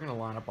 yeah, we're going to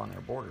line up on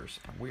their borders,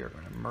 and we are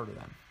going to murder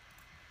them.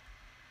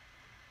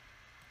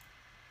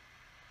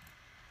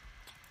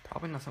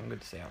 Probably not something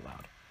good to say out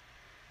loud.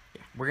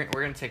 Yeah, we're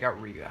gonna take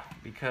out Riga,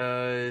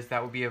 because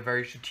that would be a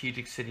very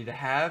strategic city to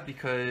have,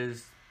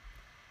 because,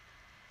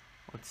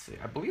 let's see,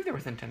 I believe they're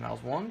within 10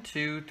 tiles. 1,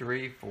 2,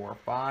 3, 4,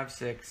 5,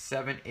 6,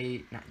 7,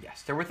 8, 9.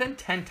 Yes, they're within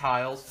 10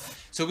 tiles,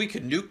 so we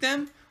could nuke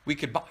them. We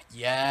could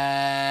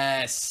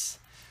yes!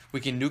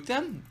 We can nuke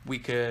them. We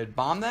could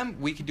bomb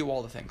them. We could do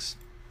all the things.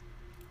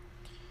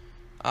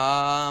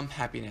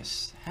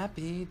 Happiness.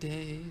 Happy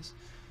days.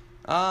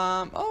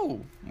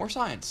 Oh, more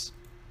science.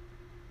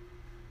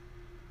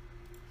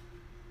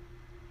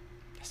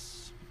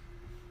 Yes.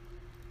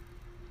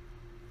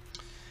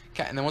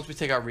 Okay, and then once we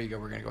take out Riga,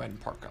 we're going to go ahead and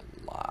park a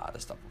lot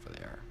of stuff over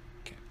there.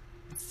 Okay.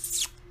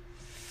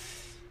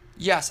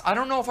 Yes, I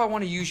don't know if I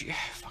want to use you.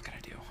 Fuck it,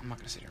 I do. I'm not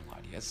going to sit here and lie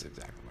to you. That's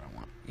exactly what I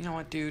want. You know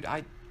what, dude?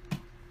 I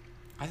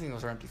think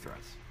those are empty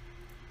threats.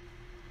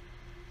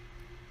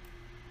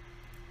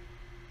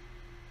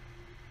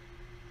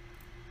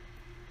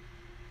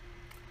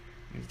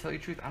 And to tell you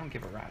the truth, I don't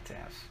give a rat's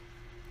ass.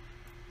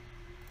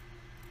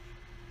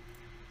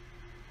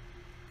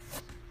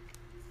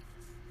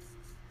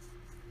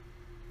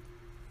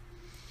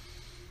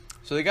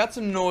 So they got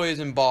some noise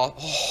in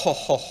Boston. Oh,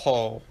 ho,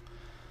 ho.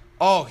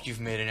 Oh, you've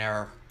made an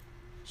error.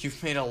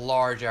 You've made a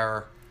large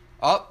error.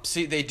 Oh,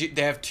 see,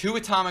 they have 2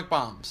 atomic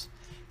bombs.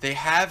 They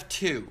have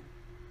 2.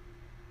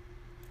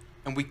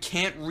 And we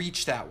can't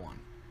reach that one.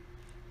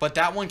 But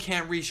that one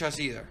can't reach us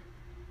either.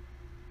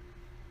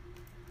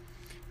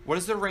 What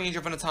is the range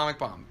of an atomic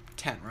bomb?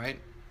 10, right?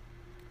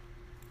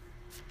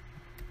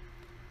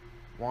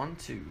 1,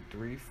 2,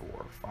 3,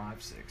 4,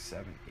 5, 6,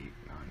 7, 8,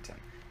 9, 10.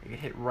 They get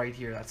hit right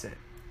here, that's it.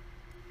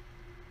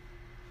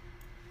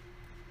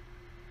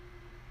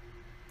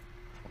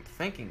 What I'm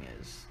thinking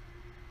is...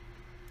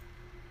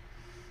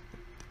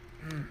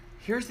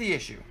 Here's the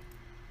issue.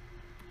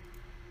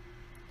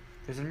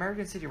 There's an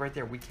American city right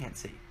there we can't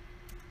see.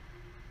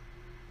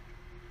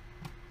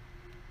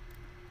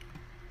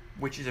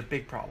 Which is a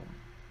big problem.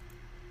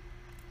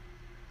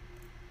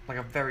 Like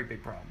a very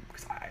big problem.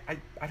 Because I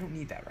don't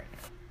need that right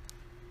now.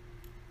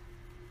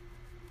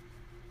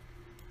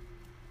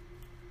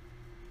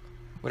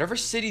 Whatever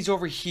city's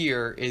over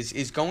here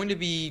is going to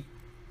be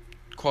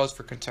cause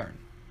for concern.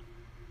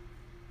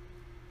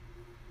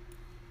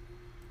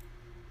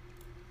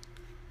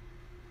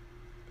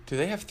 Do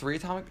they have 3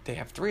 atomic? They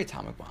have 3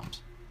 atomic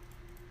bombs.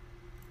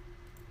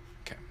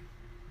 Okay.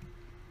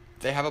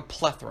 They have a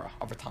plethora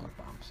of atomic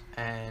bombs.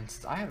 And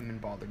since I haven't been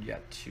bothered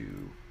yet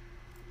to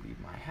leave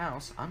my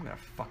house, I'm going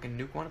to fucking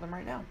nuke one of them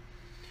right now.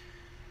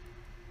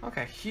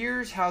 Okay,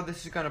 here's how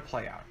this is going to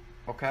play out.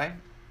 Okay?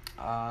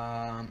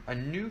 A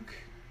nuke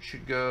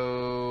should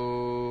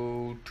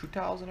go 2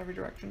 tiles in every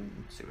direction.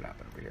 Let's see what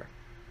happened over here.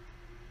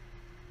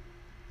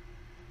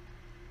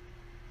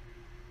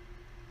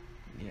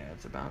 Yeah,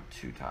 it's about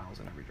 2 tiles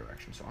in every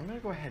direction. So I'm going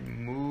to go ahead and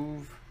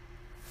move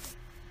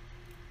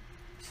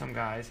some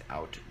guys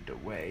out the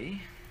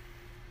way.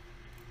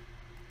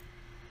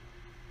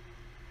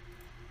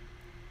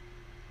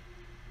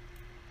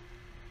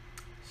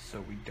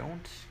 So we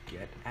don't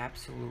get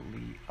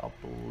absolutely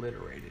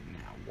obliterated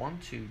now. 1,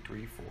 2,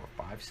 3, 4,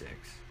 5, 6,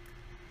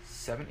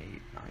 7,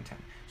 8, 9, 10.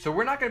 So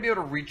we're not going to be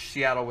able to reach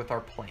Seattle with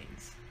our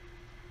planes.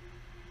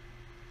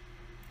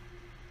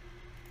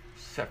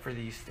 Except for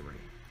these 3.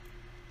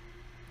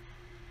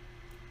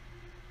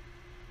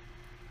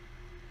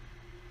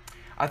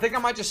 I think I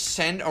might just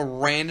send a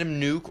random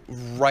nuke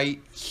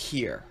right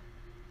here.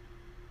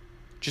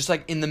 Just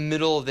like in the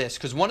middle of this.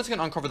 Because 1, it's going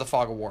to uncover the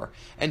fog of war.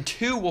 And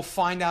 2, we'll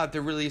find out if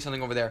there really is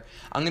something over there.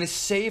 I'm going to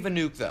save a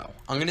nuke, though.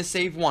 I'm going to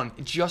save 1.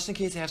 Just in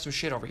case they have some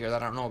shit over here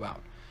that I don't know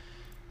about.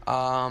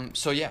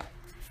 So, yeah.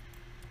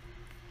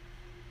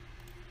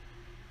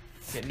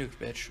 Get nuked,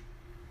 bitch.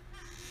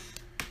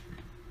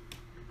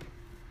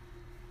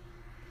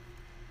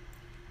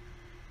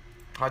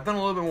 I've done a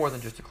little bit more than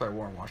just declare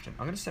war on Washington.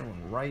 I'm going to send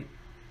one right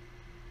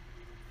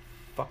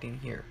fucking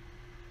here.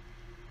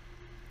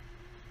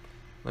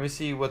 Let me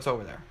see what's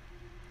over there.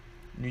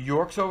 New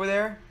York's over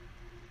there.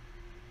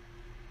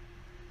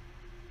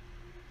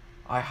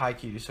 I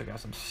high-key just took out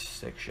some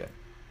sick shit.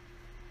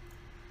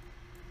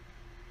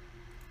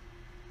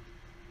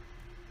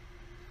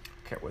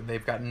 Okay, well,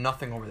 they've got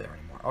nothing over there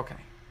anymore. Okay.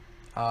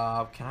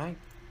 Can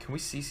we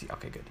see?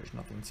 Okay, good. There's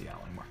nothing in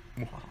Seattle anymore.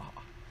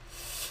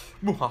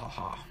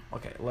 Muhahaha.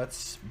 Okay,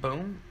 let's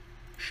boom,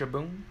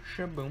 shaboom,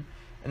 shaboom.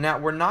 And now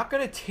we're not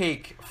going to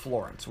take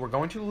Florence. We're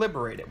going to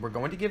liberate it. We're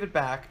going to give it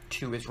back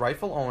to its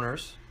rightful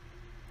owners.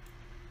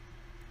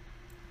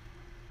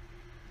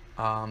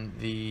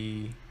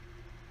 The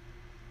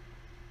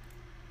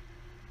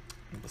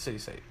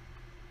city-state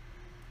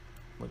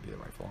would be the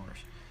rightful owners.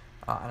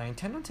 And I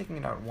intend on taking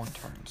it out in one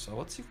turn, so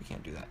let's see if we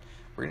can't do that.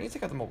 We're going to need to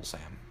take out the Mobile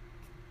Sam.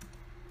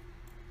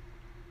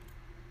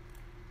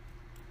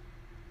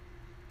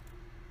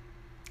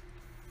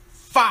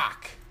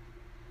 Fuck!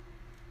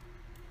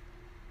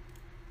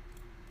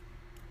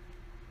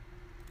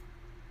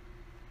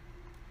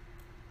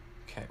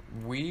 Okay,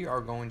 we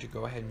are going to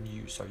go ahead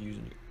and start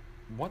using you.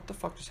 What the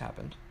fuck just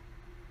happened?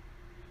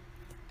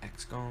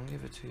 X gonna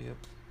give it to you.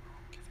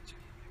 Give it to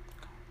you.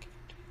 Gonna give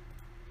it to you.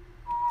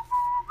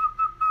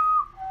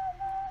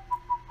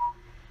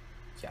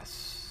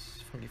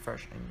 Yes. Funky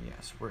fresh, and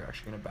yes, we're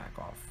actually gonna back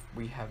off.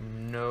 We have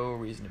no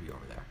reason to be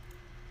over there.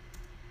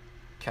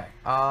 Okay.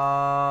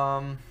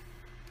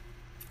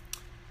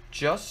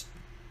 Just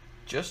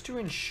to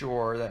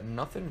ensure that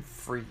nothing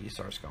freaky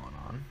starts going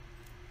on.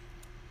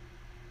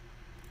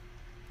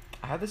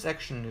 I have this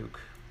extra nuke.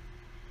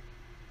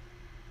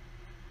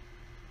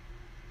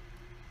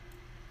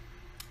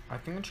 I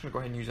think I'm just gonna go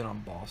ahead and use it on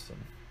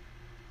Boston.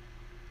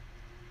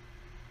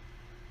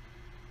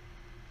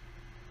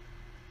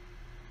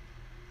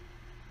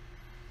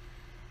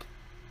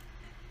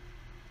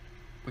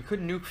 We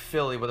could nuke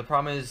Philly, but the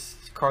problem is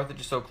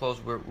Carthage is so close.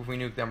 If we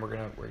nuke them, we're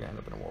gonna end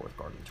up in a war with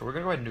Carthage. So we're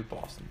gonna go ahead and nuke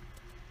Boston.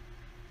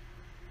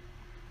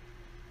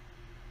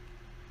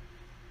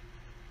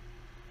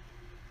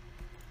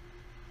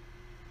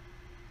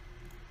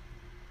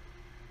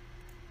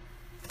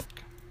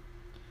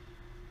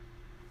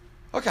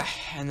 Okay,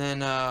 and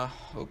then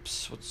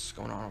oops, what's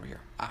going on over here?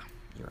 Ah,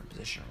 you're in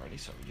position already,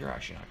 so you're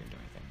actually not gonna do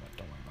anything. But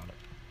don't worry about it.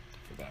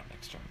 Figure that out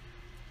next turn.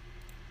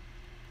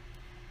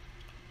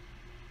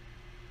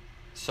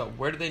 So,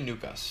 where did they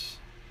nuke us?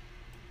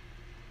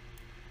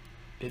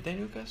 Did they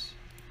nuke us?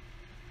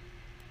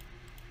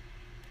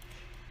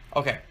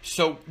 Okay,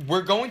 so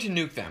we're going to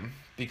nuke them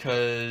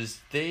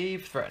because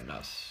they've threatened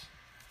us.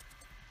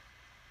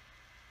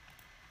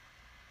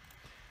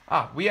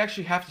 Ah, we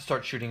actually have to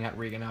start shooting at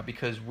Riga now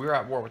because we're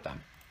at war with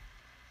them.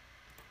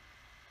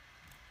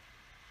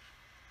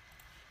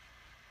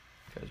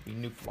 Because we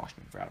nuked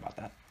Washington, forgot about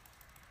that.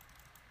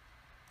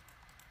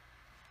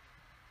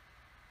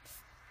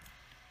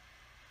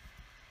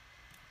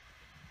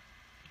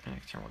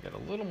 Next turn we'll get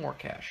a little more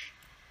cash.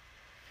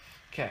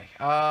 Okay,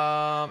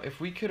 if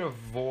we could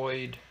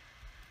avoid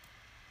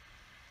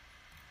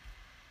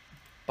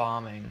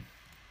bombing,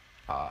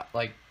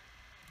 like,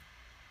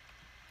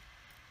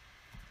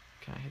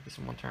 can I hit this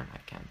in one turn? I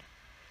can.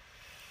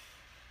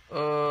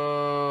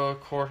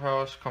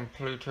 Courthouse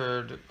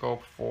completed.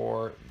 Go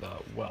for the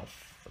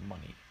wealth, the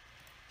money.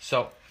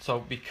 So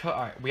because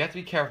all right, we have to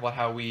be careful about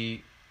how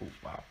we. Ooh,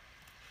 wow.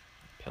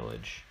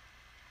 Pillage.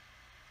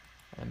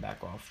 And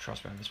back off.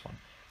 Trust me on this one.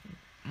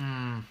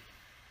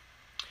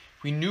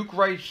 If we nuke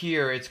right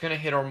here, it's gonna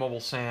hit our Mobile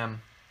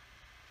Sam,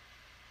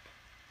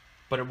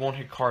 but it won't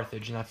hit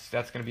Carthage, and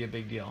that's gonna be a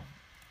big deal.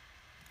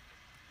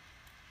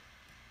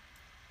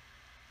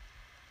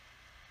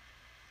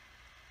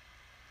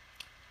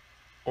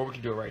 Or we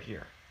can do it right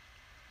here.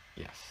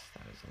 Yes,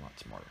 that is a lot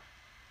smarter.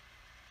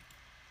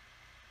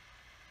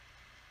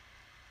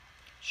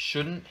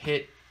 Shouldn't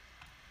hit.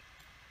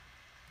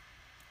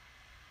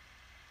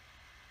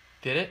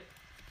 Did it?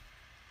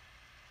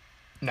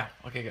 No.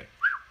 Okay, good.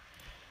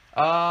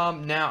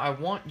 Now I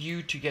want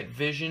you to get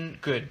vision.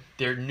 Good.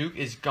 Their nuke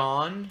is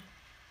gone.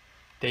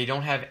 They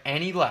don't have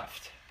any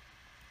left.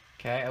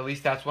 Okay, at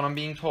least that's what I'm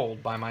being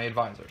told by my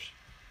advisors.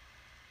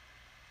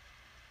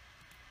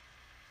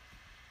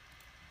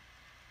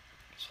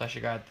 Slash a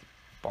guy at the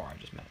bar I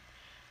just met.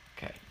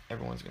 Okay,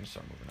 everyone's gonna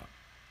start moving up.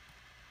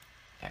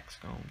 X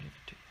gonna give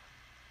it to you.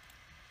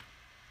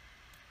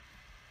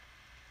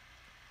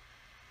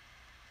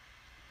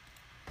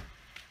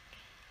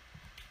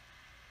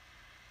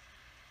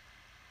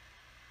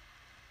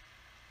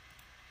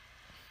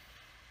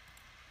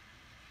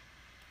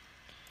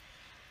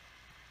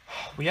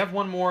 We have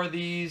one more of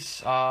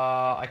these.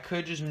 I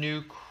could just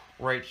nuke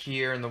right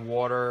here in the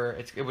water.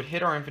 It would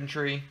hit our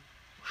infantry.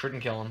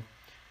 Shouldn't kill them.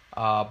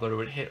 But it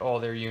would hit all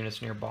their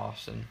units near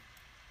Boston.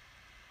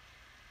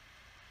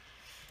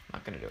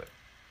 Not gonna do it.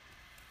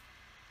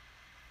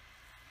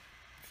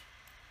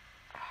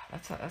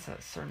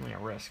 That's certainly a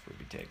risk we'd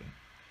be taking.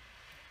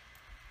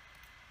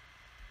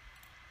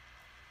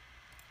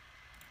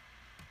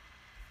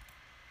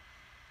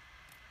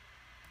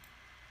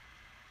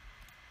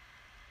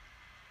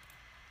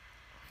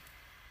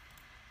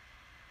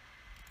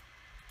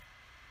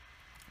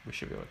 we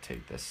should be able to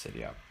take this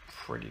city out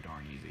pretty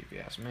darn easy, if you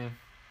ask me.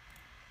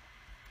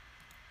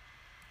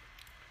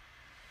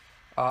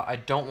 I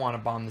don't want to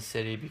bomb the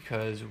city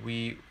because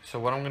so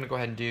what I'm going to go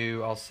ahead and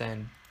do, I'll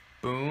send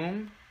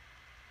boom,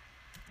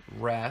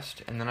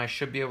 rest, and then I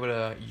should be able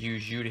to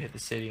use you to hit the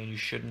city, and you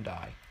shouldn't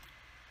die.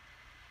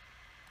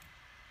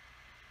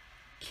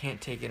 Can't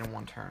take it in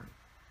one turn.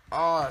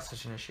 Oh, that's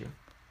such an issue.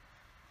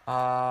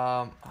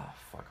 Oh,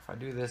 fuck. If I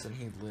do this and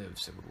he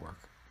lives, it would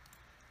work.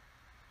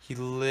 He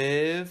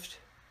lived.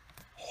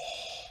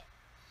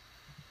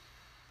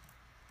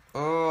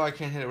 Oh, I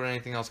can't hit it with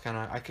anything else, can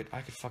I? I could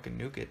fucking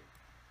nuke it.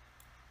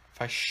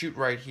 If I shoot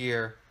right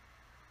here.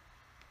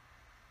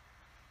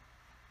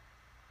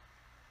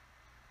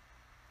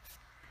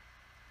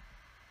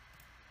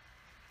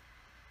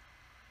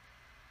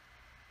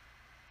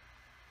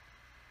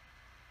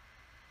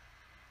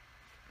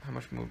 How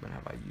much movement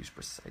have I used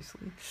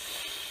precisely?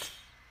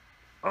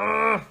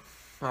 Alright.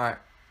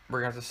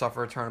 We're going to have to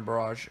suffer a turn of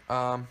barrage.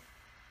 I'm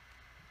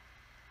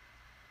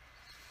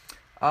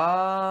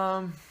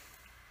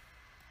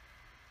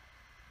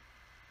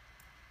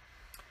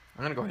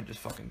going to go ahead and just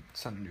fucking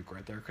send a nuke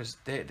right there. Because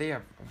they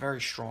have a very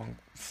strong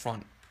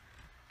front.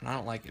 And I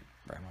don't like it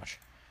very much.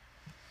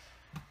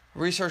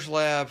 Research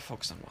lab.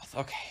 Focus on wealth.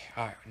 Okay.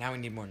 Alright. Now we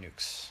need more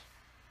nukes.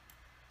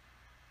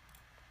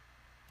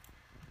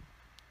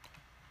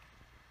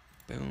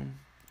 Boom.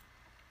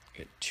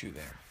 Get 2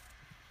 there.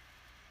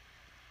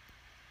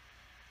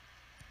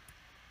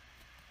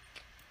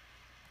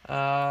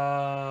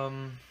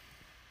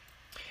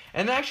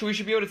 And actually, we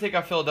should be able to take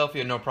out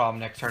Philadelphia no problem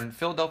next turn.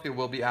 Philadelphia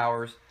will be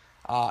ours.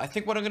 I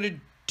think what I'm going to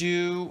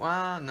do...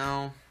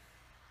 no.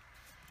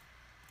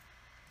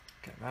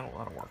 Okay, that'll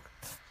work.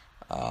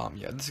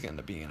 Yeah, this is going to end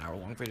up being an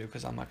hour-long video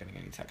because I'm not going to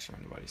get any text from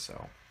anybody,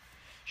 so...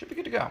 Should be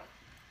good to go.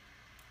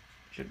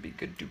 Should be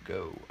good to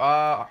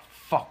go.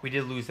 Fuck, we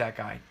did lose that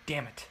guy.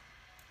 Damn it.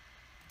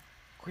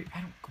 Great,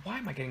 why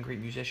am I getting great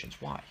musicians?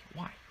 Why?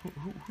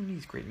 Who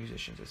needs great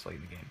musicians this late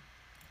in the game?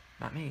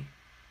 Not me.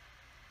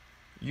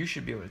 You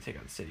should be able to take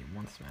out the city in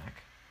one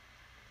smack.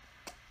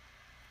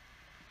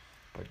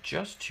 But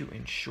just to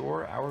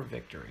ensure our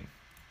victory.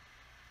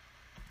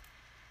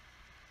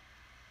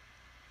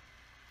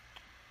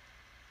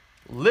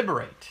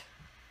 Liberate.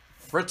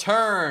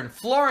 Return.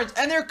 Florence.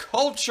 And they're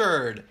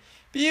cultured.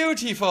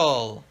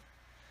 Beautiful.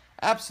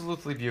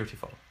 Absolutely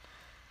beautiful.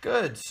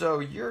 Good. So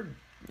you're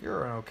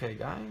an okay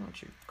guy. Why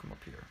don't you come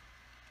up here?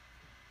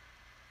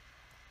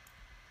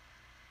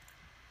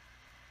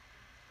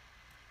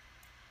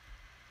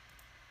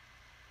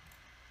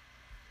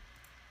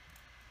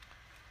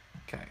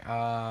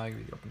 Okay, give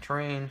me the open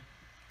terrain.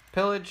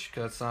 Pillage,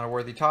 because that's not a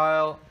worthy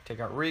tile. Take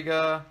out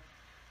Riga.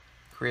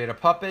 Create a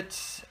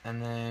puppet.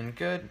 And then,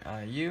 good.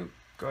 You,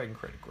 go ahead and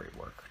create a great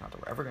work. Not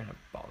that we're ever going to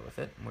bother with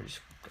it. We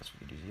just, guess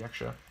we could use the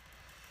extra.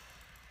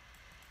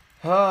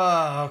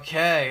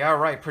 Okay,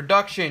 alright.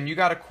 Production, you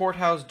got a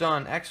courthouse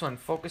done. Excellent.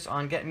 Focus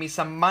on getting me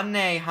some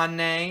money,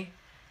 honey.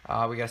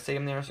 We got a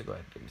stadium there, so go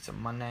ahead and give me some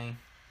money.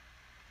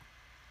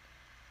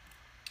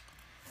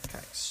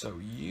 Okay, so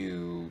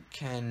you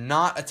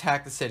cannot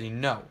attack the city.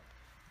 No.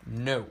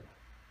 No.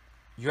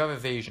 You have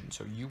evasion,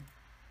 so you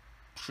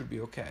should be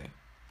okay.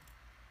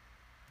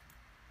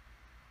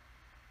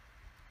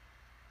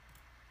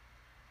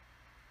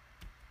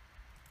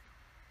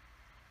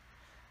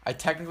 I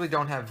technically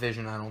don't have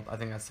vision. I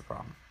think that's the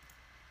problem.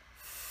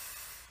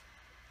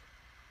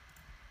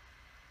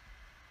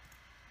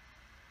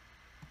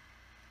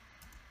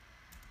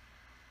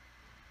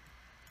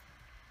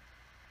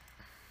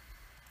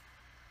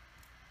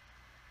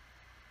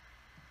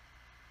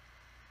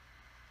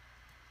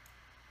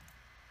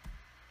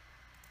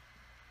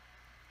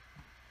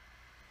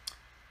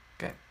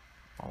 Okay,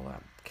 all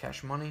that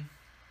cash money.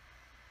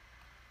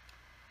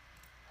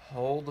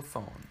 Hold the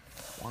phone.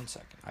 1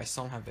 second. I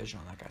still don't have vision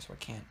on that guy, so I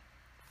can't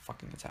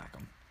fucking attack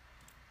him.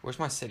 Where's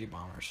my city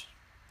bombers?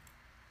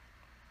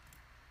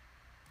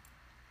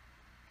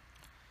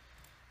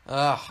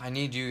 Ugh, I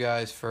need you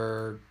guys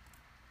for...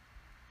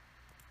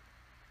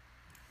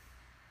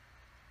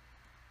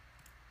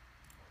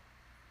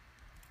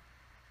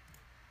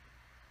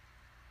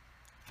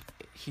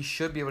 He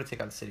should be able to take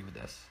out the city with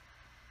this.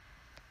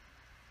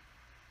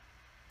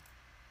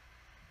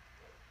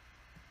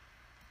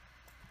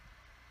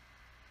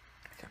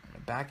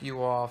 Back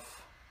you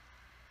off.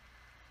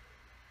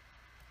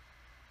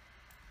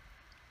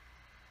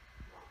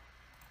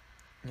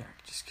 Yeah,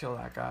 just kill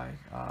that guy.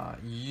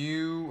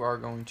 You are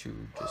going to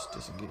just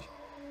disengage.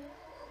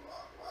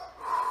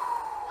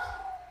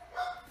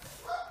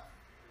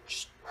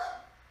 Just,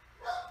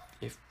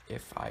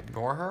 if I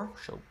ignore her,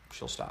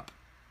 she'll stop.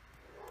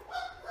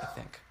 I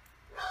think.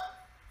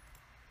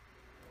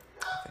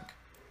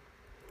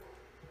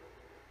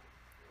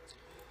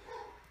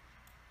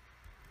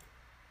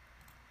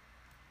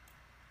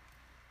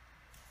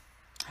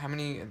 How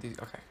many of these?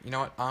 Okay, you know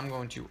what? I'm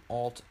going to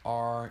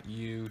Alt-R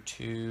you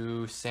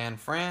to San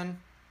Fran.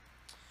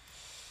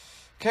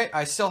 Okay,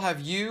 I still have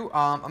you.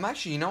 I'm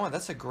actually, you know what?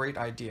 That's a great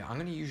idea. I'm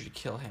going to use you to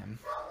kill him.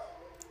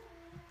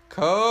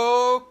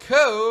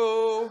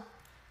 Coco!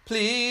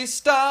 Please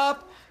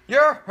stop.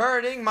 You're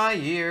hurting my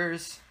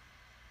ears.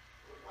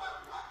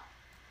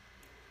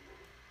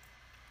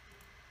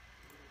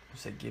 I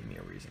say give me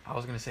a reason. I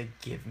was going to say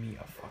give me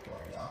a fucking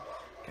reason.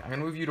 Okay, I'm going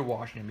to move you to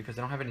Washington because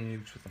they don't have any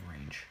nukes within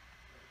range.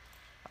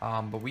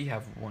 But we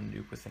have one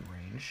nuke within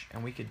range.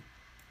 And we could...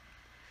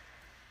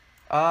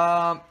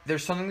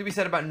 there's something to be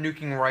said about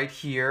nuking right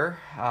here.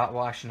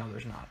 Well, actually, no,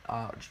 there's not.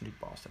 Just nuke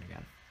Boston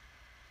again.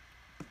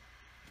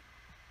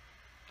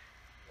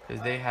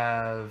 Because they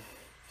have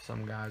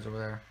some guys over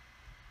there.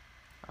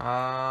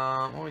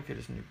 Or we could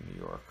just nuke New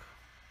York.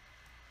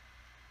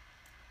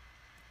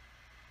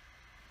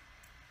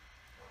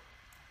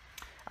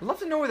 I'd love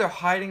to know where they're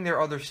hiding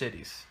their other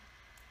cities.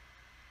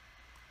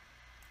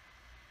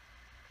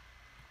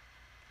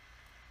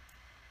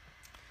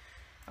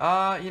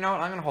 You know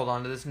what? I'm going to hold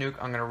on to this nuke.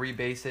 I'm going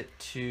to rebase it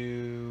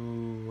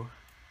to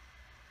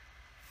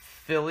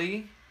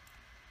Philly.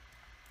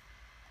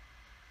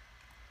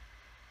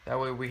 That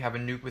way we have a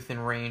nuke within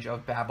range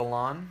of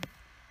Babylon.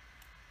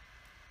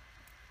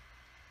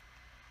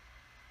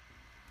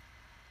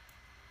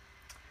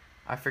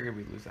 I figured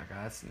we'd lose that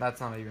guy.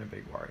 That's not even a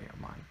big worry of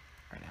mine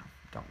right now.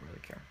 Don't really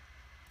care.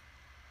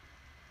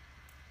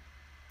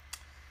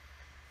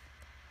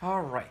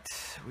 Alright,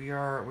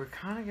 we're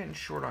kind of getting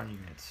short on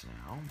units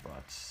now,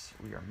 but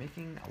we are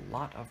making a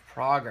lot of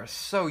progress.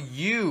 So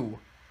you,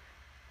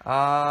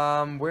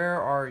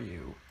 where are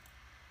you?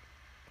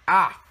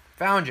 Ah,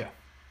 found you.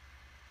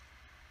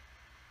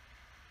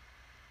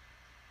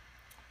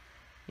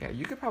 Yeah,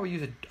 you could probably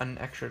use an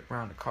extra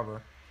round to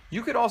cover.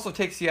 You could also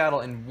take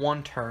Seattle in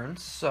one turn,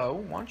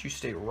 so why don't you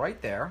stay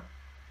right there,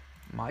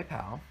 my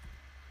pal.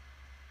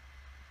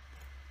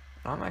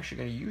 I'm actually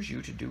going to use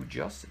you to do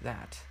just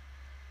that.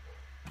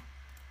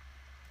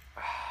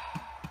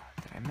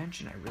 Did I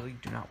mention I really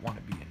do not want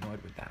to be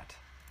annoyed with that?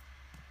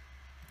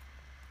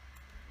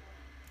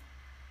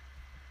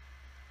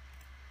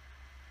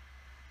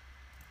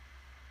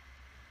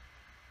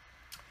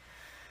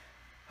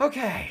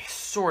 Okay,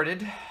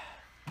 sorted.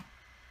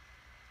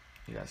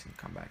 You guys can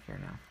come back here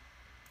now.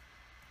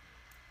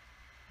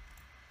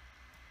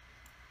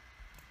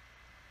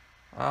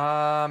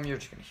 You're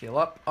just gonna heal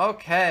up.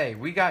 Okay,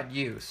 we got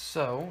you.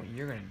 So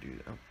you're gonna do.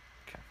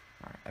 Okay,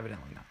 all right.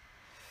 Evidently not.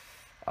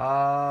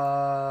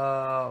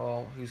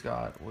 Well, who's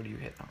got? What do you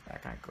hit? Oh,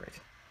 that guy. Great.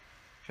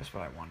 Just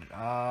what I wanted.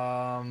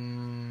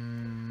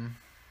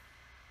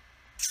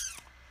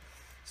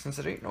 Since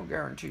it ain't no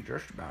guarantee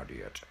just about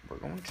yet, we're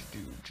going to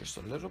do just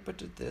a little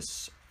bit of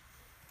this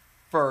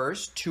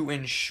first to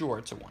ensure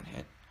it's a one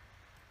hit.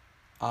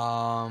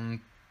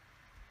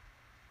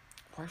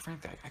 Quite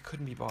frankly, I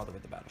couldn't be bothered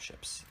with the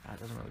battleships. That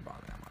doesn't really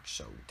bother me that much.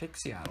 So take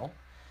Seattle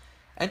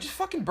and just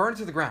fucking burn it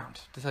to the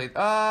ground. To tell you,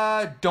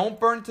 don't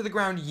burn it to the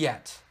ground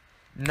yet.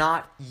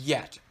 Not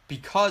yet,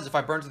 because if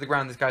I burn it to the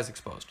ground, this guy's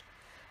exposed.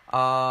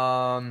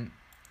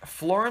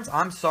 Florence,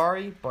 I'm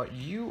sorry, but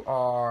you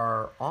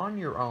are on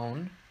your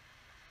own.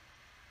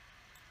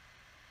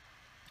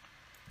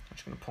 I'm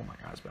just gonna pull my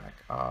guys back.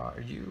 Are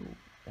you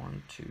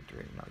 1, 2,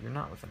 3? No, you're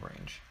not within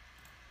range.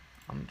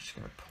 I'm just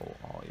gonna pull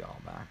all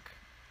y'all back.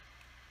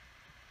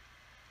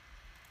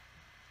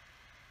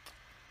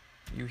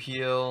 You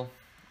heal.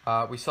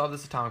 We still have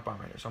this atomic bomb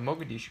right here. So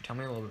Mogadishu, tell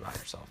me a little bit about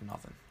yourself.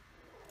 Nothing.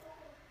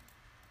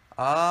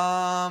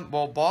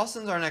 Well,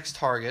 Boston's our next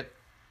target.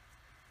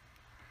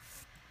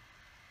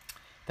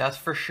 That's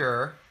for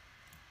sure.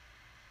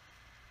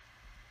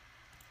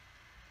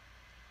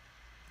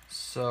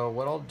 So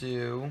what I'll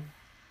do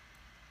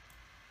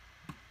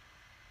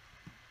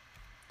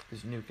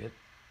is nuke it.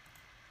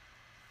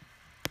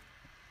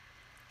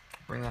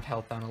 Bring that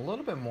health down a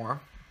little bit more.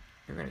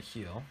 You're gonna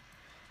heal.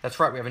 That's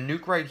right, we have a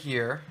nuke right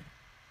here.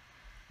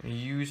 I'm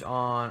gonna use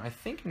on, I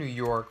think, New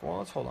York. Well,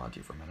 let's hold on to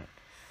you for a minute.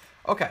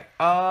 Okay,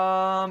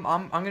 I'm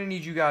gonna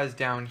need you guys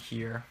down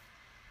here.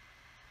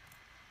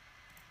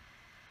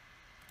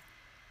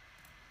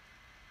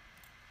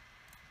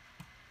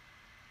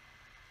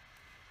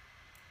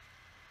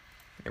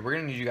 Yeah, we're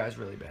gonna need you guys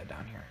really bad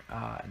down here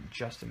in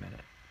just a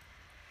minute.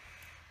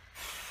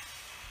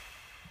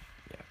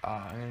 Yeah,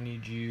 I'm gonna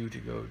need you to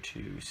go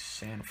to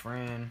San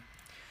Fran.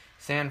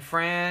 San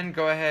Fran,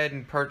 go ahead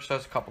and purchase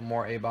us a couple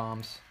more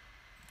A-bombs.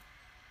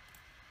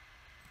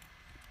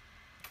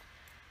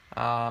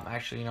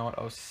 Actually, you know what?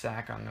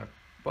 Osaka, I'm gonna...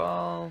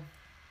 Well...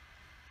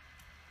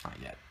 Not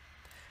yet.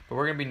 But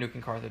we're gonna be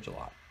nuking Carthage a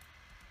lot.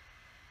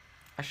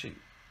 Actually...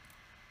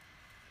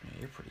 Yeah,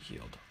 you're pretty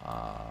healed.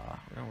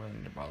 We don't really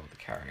need to bother with the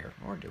carrier.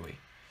 Or do we?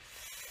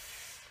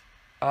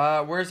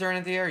 Where's their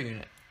anti-air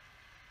unit?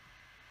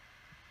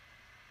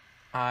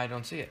 I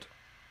don't see it.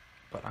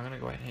 But I'm gonna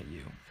go ahead and hit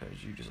you,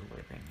 because you just look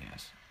like a pain in the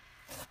ass.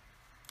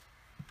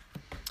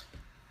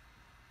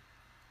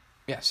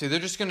 Yeah, see, they're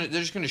just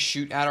gonna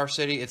shoot at our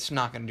city. It's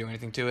not gonna do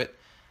anything to it.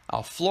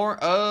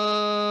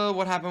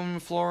 What happened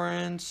with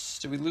Florence?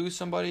 Did we lose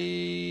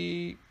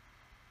somebody?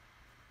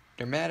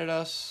 They're mad at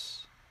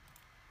us.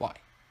 Why?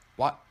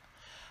 What?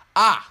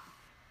 Ah!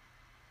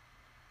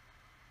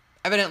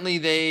 evidently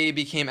they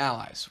became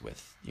allies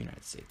with the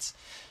United States.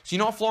 So you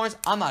know what, Florence?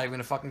 I'm not even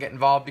going to fucking get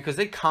involved because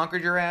they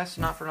conquered your ass,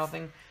 not for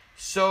nothing.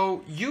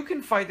 So you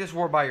can fight this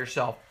war by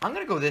yourself. I'm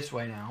going to go this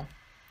way now.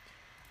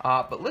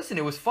 But listen,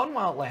 it was fun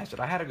while it lasted.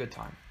 I had a good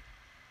time.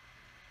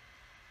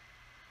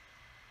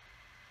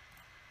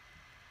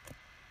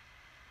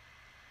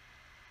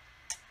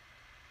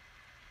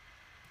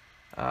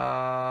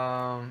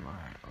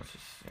 Alright,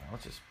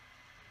 let's just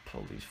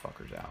pull these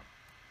fuckers out.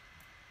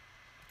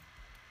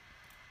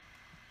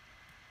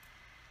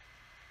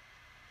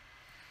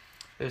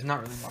 There's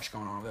not really much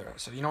going on over there.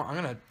 So, you know what? I'm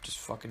going to just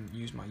fucking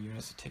use my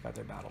units to take out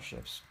their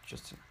battleships.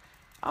 Just to,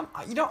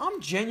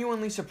 I'm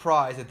genuinely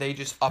surprised that they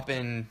just up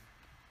and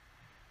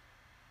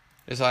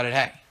decided,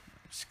 hey, I'm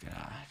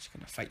just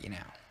gonna fight you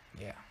now.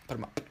 Yeah, put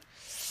them up.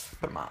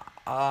 Put them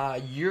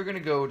on. You're going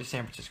to go to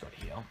San Francisco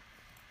to heal.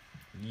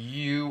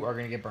 You are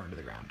going to get burned to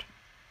the ground.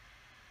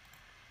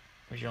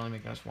 Because you're only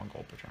making us 1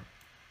 gold per turn.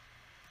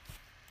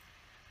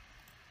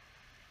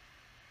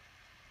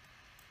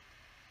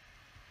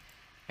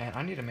 And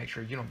I need to make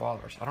sure you don't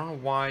bother us. I don't know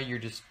why you're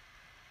just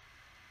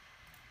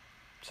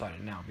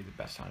decided now would be the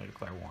best time to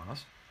declare war on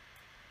us.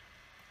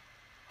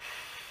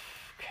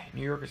 Okay,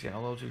 New York is getting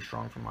a little too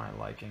strong for my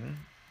liking.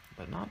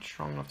 But not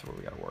strong enough to where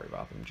we got to worry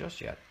about them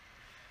just yet.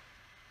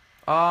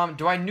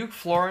 Do I nuke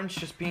Florence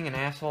just being an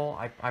asshole?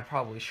 I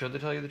probably should, to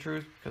tell you the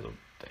truth, because of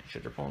the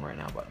shit they're pulling right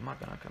now, but I'm not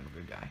gonna become a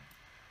good guy.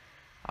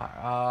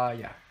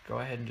 Yeah, go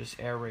ahead and just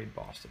air raid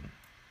Boston.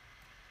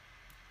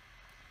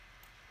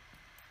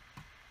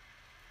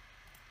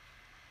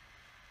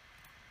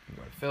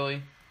 Go to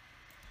Philly.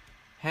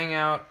 Hang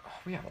out. Oh,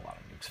 we have a lot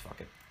of nukes,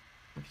 fuck it.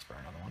 Let me spare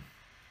another one.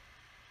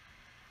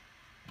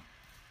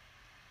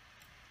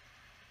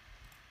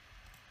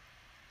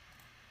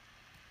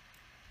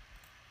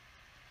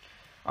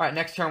 Alright,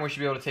 next turn we should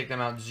be able to take them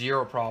out.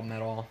 Zero problem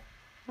at all.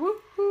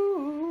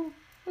 Woohoo!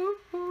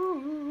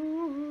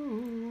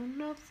 Woohoo!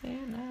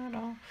 Nothing at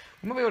all.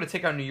 We might be able to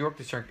take out New York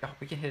this turn. Oh,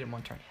 we can hit it in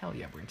 1 turn. Hell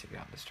yeah, we're going to take it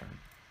out this turn.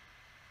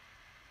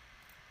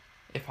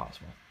 If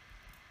possible.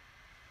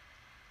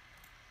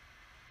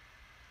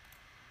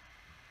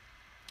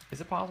 Is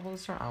it possible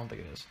this turn? I don't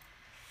think it is.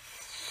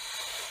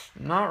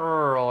 Not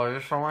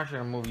really, so I'm actually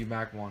going to move you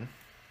back 1.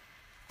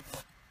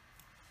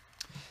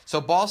 So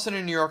Boston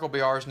and New York will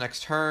be ours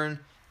next turn.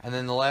 And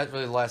then the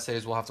last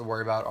cities we'll have to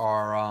worry about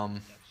are,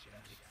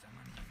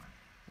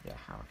 yeah,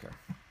 I don't care.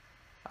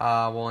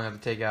 We'll only have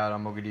to take out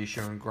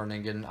Mogadishu and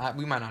Groningen.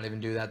 We might not even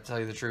do that, to tell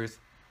you the truth.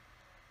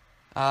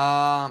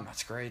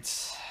 That's great.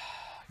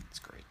 That's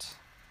great.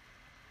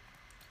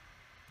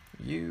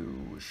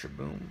 You,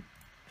 shaboom,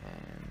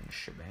 and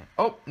shabam.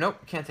 Oh, nope,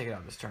 can't take it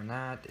out this turn.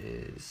 That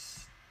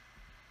is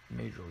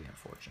majorly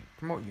unfortunate.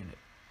 Promote unit.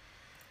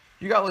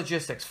 You got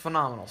logistics,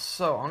 phenomenal.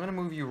 So I'm gonna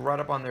move you right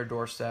up on their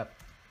doorstep.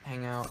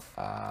 Hang out.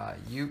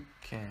 You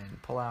can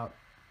pull out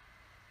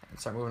and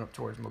start moving up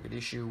towards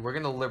Mogadishu. We're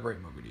going to liberate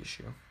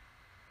Mogadishu.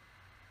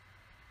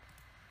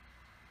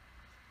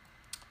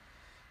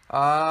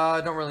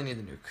 Don't really need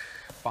the nuke.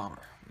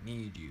 Bomber. We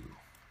need you.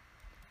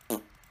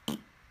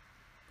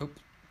 Oop.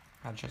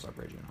 Had a chance to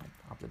upgrade you and I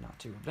opted not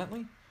to,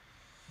 evidently.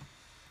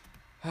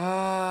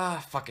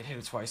 Fuck it. Hit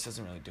it twice.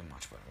 Doesn't really do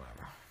much, but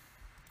whatever.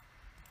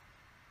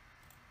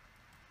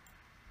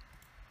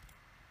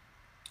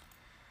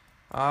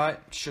 Alright,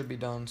 should be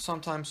done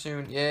sometime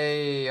soon.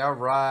 Yay,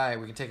 alright.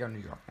 We can take out New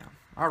York now.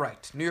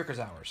 Alright, New York is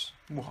ours.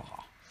 Where's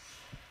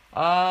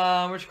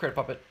your credit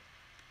puppet?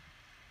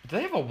 Do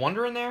they have a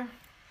wonder in there?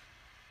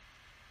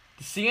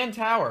 The CN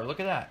Tower, look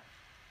at that.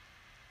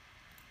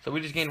 So we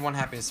just gained 1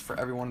 happiness for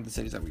every one of the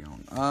cities that we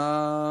own.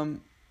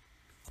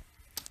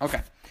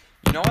 Okay.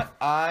 You know what?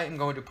 I am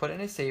going to put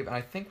in a save, and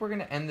I think we're going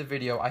to end the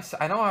video. I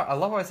know, I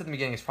love what I said at the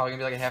beginning. It's probably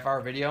going to be like a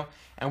half-hour video,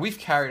 and we've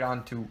carried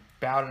on to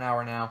about an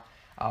hour now.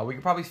 We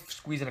could probably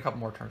squeeze in a couple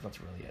more turns. That's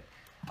really it.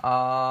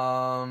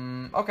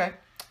 Okay.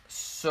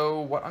 So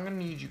what I'm going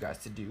to need you guys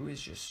to do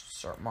is just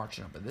start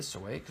marching up this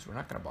way, because we're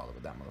not going to bother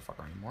with that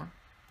motherfucker anymore.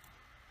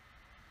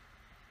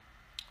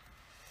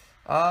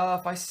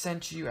 If I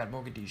sent you at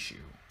Mogadishu.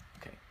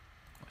 Okay.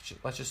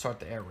 Let's just start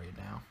the air raid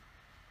now.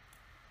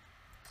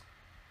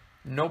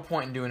 No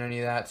point in doing any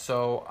of that.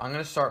 So I'm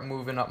going to start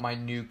moving up my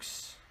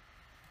nukes.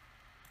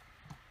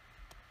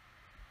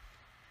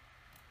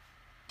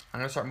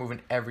 I'm going to start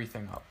moving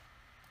everything up.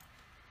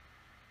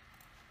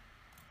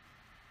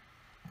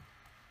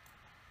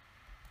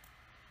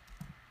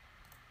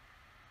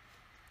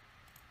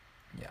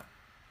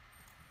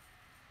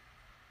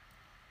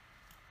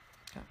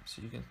 So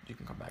you can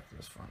come back to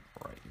this front.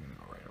 Right, you can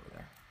go right over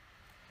there.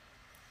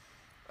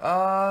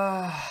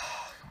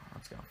 Come on,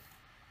 let's go.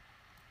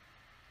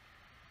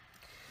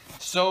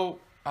 So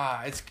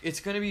it's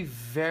gonna be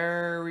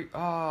very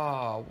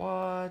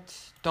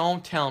what?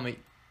 Don't tell me.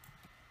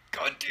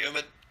 God damn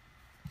it.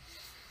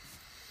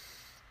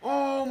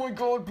 Oh my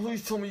god,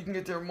 please tell me you can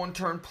get there in 1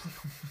 turn, please.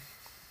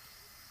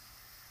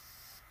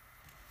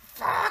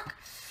 Fuck!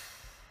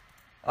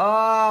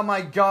 Oh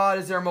my god,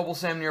 is there a mobile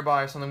SAM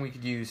nearby or something we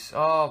could use?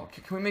 Oh,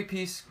 can we make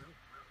peace?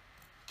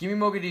 Give me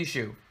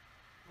Mogadishu.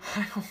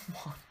 I don't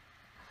want...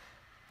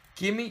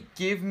 Give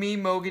me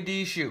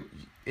Mogadishu.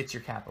 It's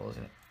your capital,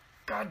 isn't it?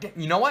 God damn.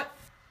 You know what?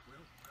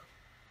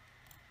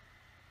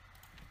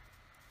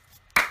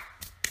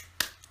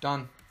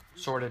 Done.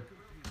 Sorted.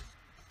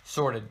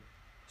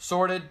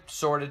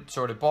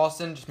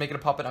 Boston, just make it a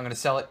puppet. I'm going to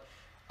sell it.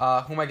 Who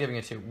am I giving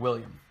it to?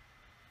 William.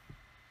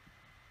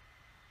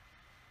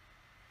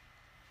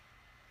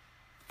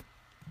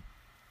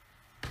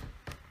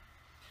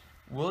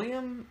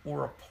 William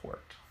or a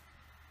port?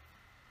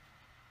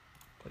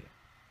 William.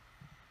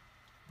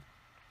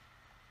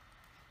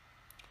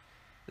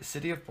 The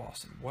city of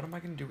Boston. What am I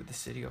going to do with the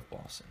city of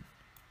Boston?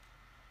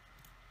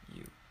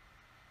 You.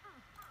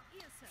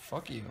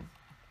 Fuck you.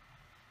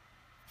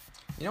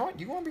 You know what?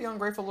 You want to be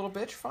ungrateful little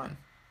bitch? Fine.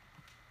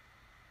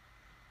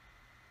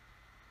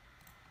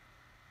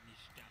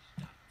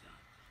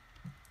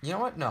 You know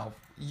what? No.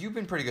 You've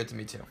been pretty good to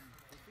me, too.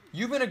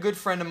 You've been a good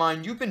friend of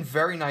mine. You've been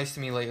very nice to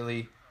me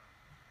lately.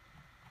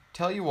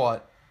 Tell you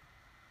what.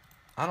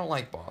 I don't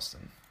like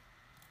Boston.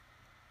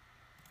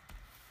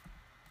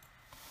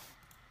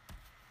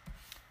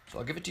 So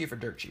I'll give it to you for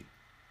dirt cheap.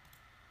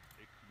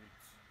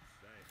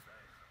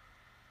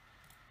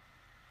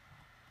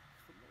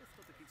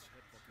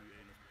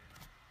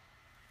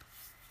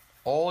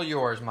 All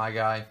yours, my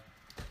guy.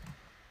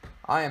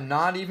 I am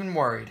not even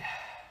worried.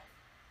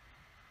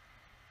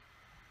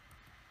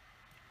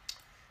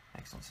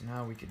 Excellent. So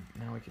now we could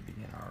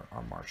begin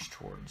our march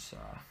towards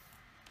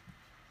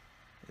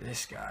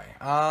this guy.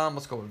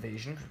 Let's go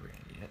evasion because we're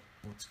gonna need it.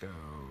 Let's go.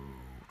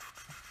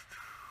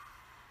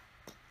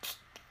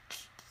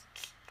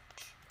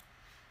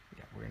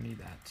 Yeah, we're gonna need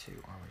that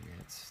too. Armor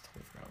units.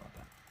 Totally forgot about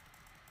that.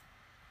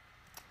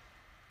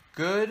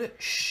 Good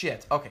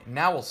shit. Okay,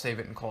 now we'll save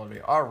it and call it a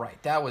video. All right,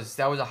 that was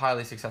a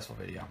highly successful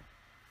video.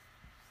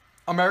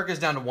 America's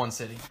down to one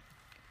city,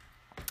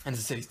 and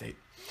it's a city-state.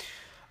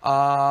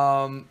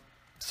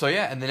 So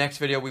yeah, in the next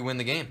video we win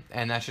the game,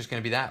 and that's just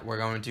going to be that. We're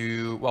going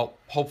to, well,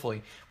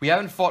 hopefully. We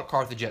haven't fought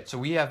Carthage yet, so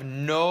we have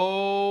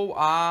no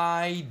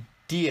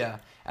idea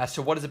as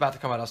to what is about to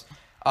come at us.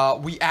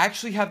 We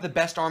actually have the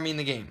best army in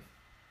the game.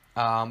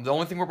 The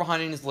only thing we're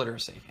behind in is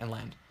literacy and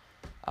land.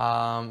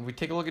 We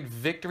take a look at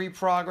victory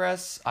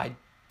progress. I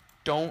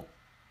don't...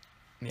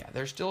 Yeah,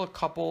 there's still a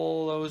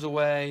couple of those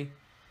away.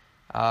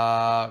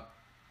 Yeah,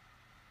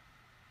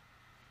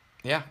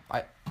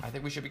 I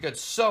think we should be good.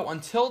 So,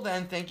 until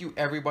then, thank you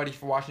everybody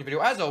for watching the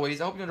video. As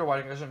always, I hope you enjoyed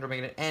watching this and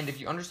making it. And if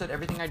you understood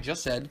everything I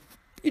just said,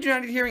 you do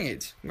not need hearing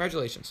aids.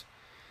 Congratulations.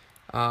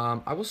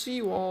 I will see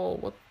you all...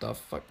 What the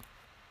fuck?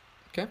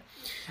 Okay.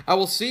 I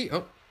will see...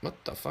 Oh,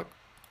 what the fuck?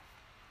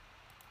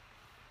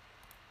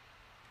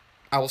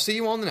 I will see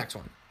you all in the next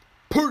one.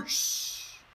 Peace!